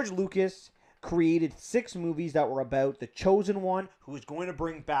 George Lucas created 6 movies that were about the chosen one who is going to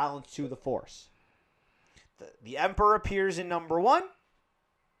bring balance to the Force. The Emperor appears in number 1.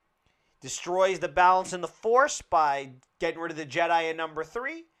 Destroys the balance in the Force by getting rid of the Jedi in number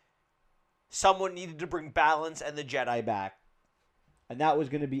 3. Someone needed to bring balance and the Jedi back. And that was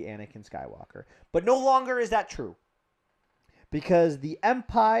going to be Anakin Skywalker. But no longer is that true. Because the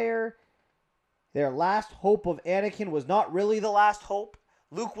Empire, their last hope of Anakin was not really the last hope.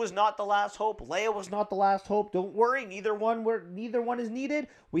 Luke was not the last hope. Leia was not the last hope. Don't worry, neither one is needed.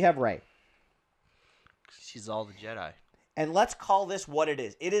 We have Rey. She's all the Jedi. And let's call this what it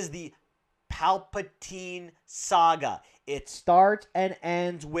is. It is the Palpatine saga. It starts and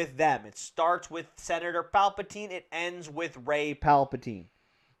ends with them. It starts with Senator Palpatine. It ends with Rey Palpatine.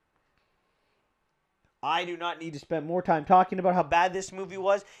 I do not need to spend more time talking about how bad this movie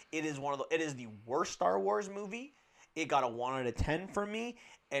was. It is the worst Star Wars movie. It got a 1 out of 10 from me,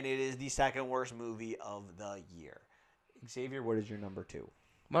 and it is the second worst movie of the year. Xavier, what is your number 2?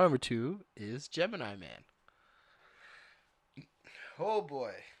 My number 2 is Gemini Man. Oh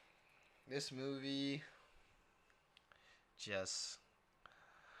boy. This movie just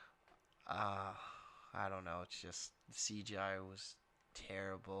I don't know, it's just the CGI was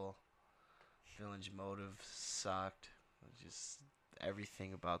terrible. Villain's motive sucked. Just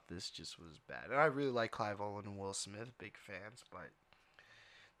everything about this just was bad. And I really like Clive Owen and Will Smith, big fans, but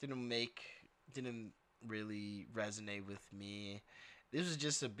didn't really resonate with me. This was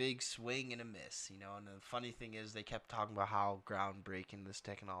just a big swing and a miss, And the funny thing is, they kept talking about how groundbreaking this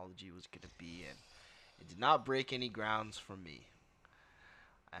technology was going to be, and it did not break any grounds for me.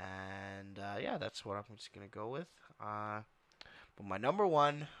 And that's what I'm just going to go with. But my number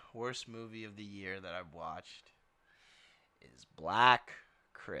 1 worst movie of the year that I've watched is Black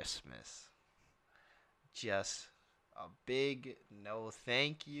Christmas. Just a big no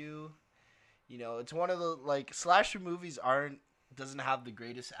thank you. It's one of the, slasher movies doesn't have the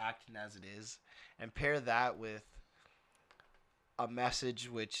greatest acting as it is, and pair that with a message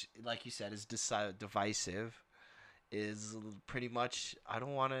which, like you said, is divisive, is pretty much, I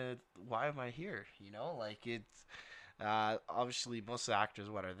don't want to, why am I here? It's obviously most of the actors,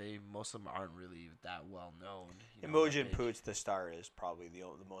 most of them aren't really that well known. Imogen Poots, the star, is probably the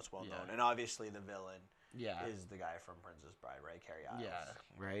most well known, and obviously the villain is the guy from Princess Bride, right? Carrie Isles. Yeah,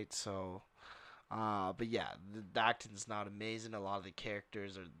 right. So But yeah, the acting's not amazing. A lot of the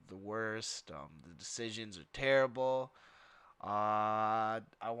characters are the worst. The decisions are terrible. I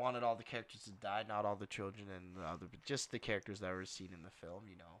wanted all the characters to die, not all the children and but just the characters that were seen in the film.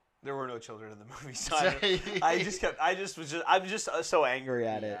 There were no children in the movie, so I'm just so angry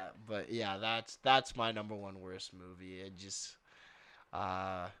at it. But yeah, that's my number one worst movie. It just,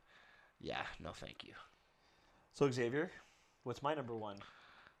 no, thank you. So Xavier, what's my number one?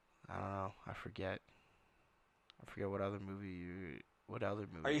 I don't know. I forget what other movie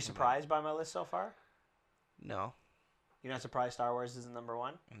Are you surprised by my list so far? No. You're not surprised Star Wars isn't number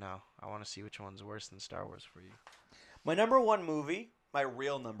one? No. I want to see which one's worse than Star Wars for you. My number one movie, my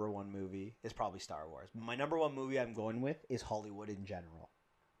real number one movie, is probably Star Wars. My number one movie I'm going with is Hollywood in general.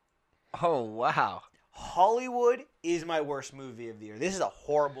 Oh, wow. Hollywood is my worst movie of the year. This is a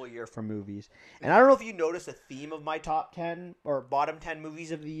horrible year for movies. And I don't know if you noticed a theme of my top 10 or bottom 10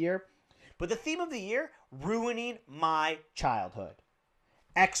 movies of the year, but the theme of the year, ruining my childhood.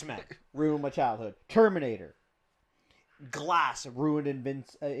 X-Men, ruined my childhood. Terminator. Glass, ruined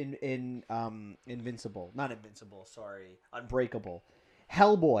Invincible. Not Invincible, sorry. Unbreakable.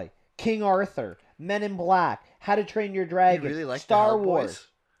 Hellboy. King Arthur. Men in Black. How to Train Your Dragon. You really like Star the Wars. Hellboys?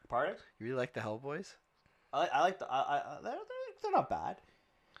 Pardon? You really like the Hellboys? I like they're not bad.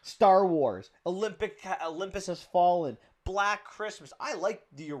 Star Wars. Olympus Has Fallen. Black Christmas. I like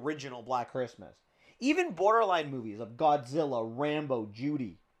the original Black Christmas. Even borderline movies of Godzilla, Rambo,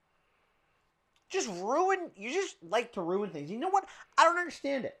 Judy. You just like to ruin things. You know what? I don't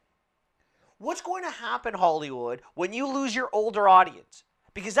understand it. What's going to happen, Hollywood, when you lose your older audience?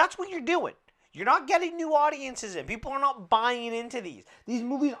 Because that's what you're doing. You're not getting new audiences in. People are not buying into these. These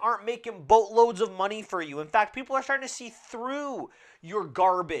movies aren't making boatloads of money for you. In fact, people are starting to see through your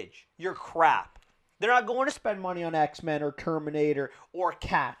garbage, your crap. They're not going to spend money on X-Men or Terminator or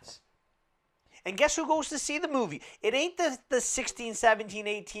Cats. And guess who goes to see the movie? It ain't the 16, 17,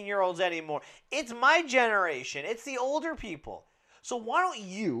 18-year-olds anymore. It's my generation. It's the older people. So why don't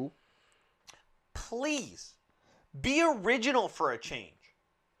you, please, be original for a change?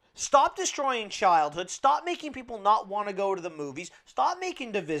 Stop destroying childhood. Stop making people not want to go to the movies. Stop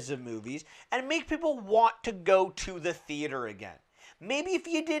making divisive movies. And make people want to go to the theater again. Maybe if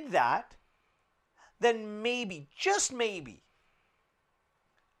you did that, then maybe, just maybe,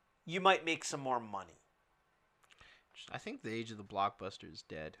 you might make some more money. I think the age of the blockbuster is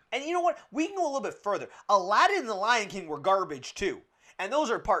dead. And you know what? We can go a little bit further. Aladdin and the Lion King were garbage too. And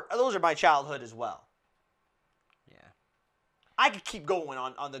those are my childhood as well. Yeah. I could keep going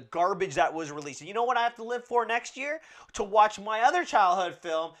on the garbage that was released. And you know what I have to live for next year? To watch my other childhood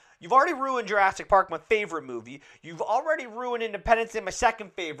film. You've already ruined Jurassic Park, my favorite movie. You've already ruined Independence Day, my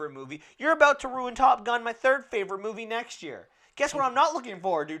second favorite movie. You're about to ruin Top Gun, my third favorite movie next year. Guess what I'm not looking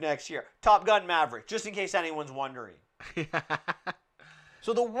forward to next year? Top Gun Maverick, just in case anyone's wondering.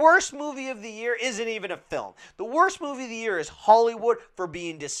 So the worst movie of the year isn't even a film. The worst movie of the year is Hollywood for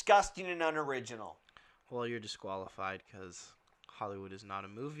being disgusting and unoriginal. Well, you're disqualified because Hollywood is not a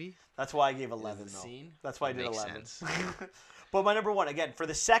movie. That's why I gave 11, though. Scene. That's why I did 11. Sense. But my number one, again, for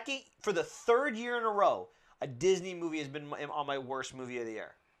the third year in a row, a Disney movie has been on my worst movie of the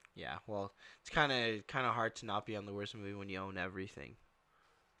year. Yeah, well, it's kind of hard to not be on the worst movie when you own everything.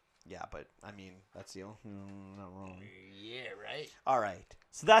 Yeah, but I mean, that's the only not wrong. Yeah, right. All right,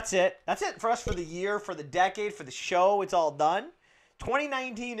 so that's it. That's it for us for the year, for the decade, for the show. It's all done.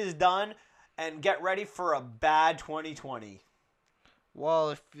 2019 is done, and get ready for a bad 2020.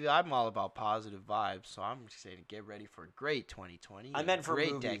 Well, I'm all about positive vibes, so I'm just saying get ready for a great 2020. I meant for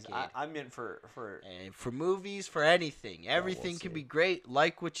great movies. Decade. I meant for and for movies, for anything. Everything can be great.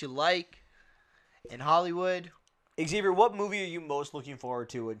 Like what you like. In Hollywood. Xavier, what movie are you most looking forward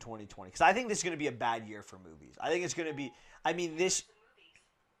to in 2020? Because I think this is going to be a bad year for movies. I think it's going to be. I mean, this.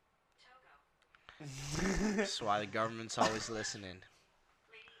 That's why the government's always listening.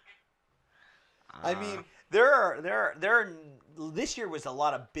 I mean, there are. This year was a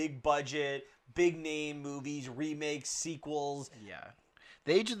lot of big budget, big name movies, remakes, sequels. Yeah,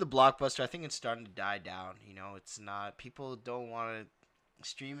 the age of the blockbuster, I think it's starting to die down. You know, it's not. People don't want to.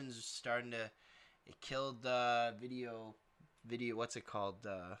 Streaming's starting to. It killed video. What's it called?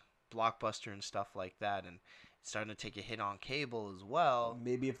 Blockbuster and stuff like that, and it's starting to take a hit on cable as well.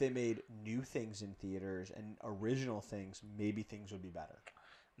 Maybe if they made new things in theaters and original things, maybe things would be better.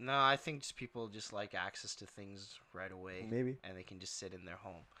 No, I think just people just like access to things right away. Maybe. And they can just sit in their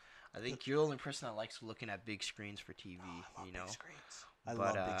home. I think you're the only person that likes looking at big screens for TV. I love you know, big screens. I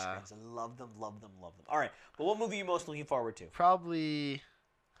love big screens. I love them, love them, love them. All right, but what movie are you most looking forward to? Probably.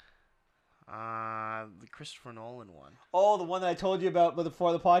 The Christopher Nolan one. Oh, the one that I told you about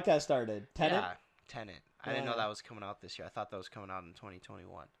before the podcast started. Tenet? Yeah, Tenet. I didn't know that was coming out this year. I thought that was coming out in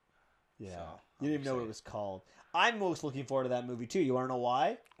 2021. Yeah. So, You didn't even know what it was called. I'm most looking forward to that movie, too. You want to know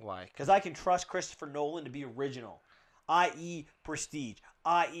why? Why? Because I can trust Christopher Nolan to be original. I.e. Prestige.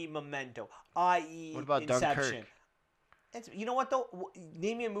 I.e. Memento. I.e. What about Inception. Dunkirk? You know what, though?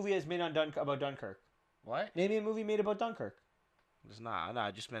 Name me a movie that's made about Dunkirk. What? Name me a movie made about Dunkirk. It's not. No,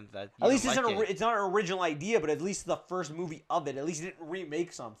 I just meant that. At least it's not an original idea, but at least the first movie of it. At least it didn't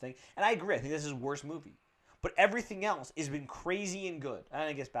remake something. And I agree. I think this is his worst movie. But everything else has been crazy and good. And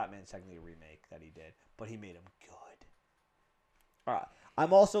I guess Batman's technically a remake that he did, but he made him good. All right.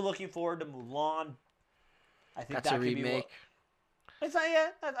 I'm also looking forward to Mulan. I think That's a remake. It's not. Yeah,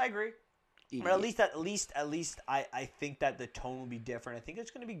 I agree. Idiot. But at least I think that the tone will be different. I think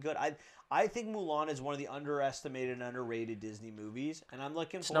it's going to be good. I think Mulan is one of the underestimated and underrated Disney movies, and I'm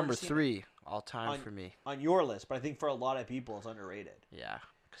looking It's forward number to 3 all time for me. on your list. But I think for a lot of people, it's underrated. Yeah,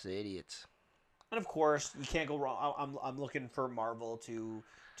 because they're idiots. And of course, you can't go wrong. I'm looking for Marvel to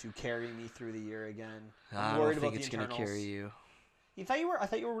carry me through the year again. I'm I worried don't think about it's the going to Eternals. carry you. I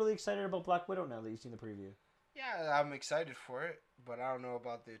thought you were really excited about Black Widow now that you've seen the preview. Yeah, I'm excited for it, but I don't know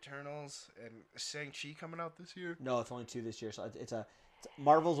about the Eternals and Shang-Chi coming out this year. No, it's only 2 this year, so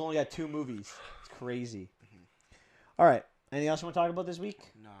Marvel's only got 2 movies. It's crazy. All right. Anything else you want to talk about this week?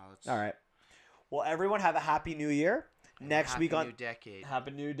 No. All right. Well, everyone have a happy new year. Next week on New Decade.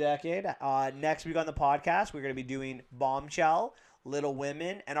 Happy New Decade. Next week on the podcast, we're going to be doing Bombshell, Little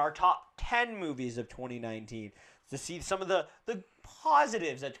Women, and our top 10 movies of 2019 to see some of the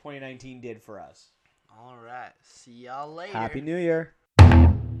positives that 2019 did for us. All right. See y'all later. Happy New Year.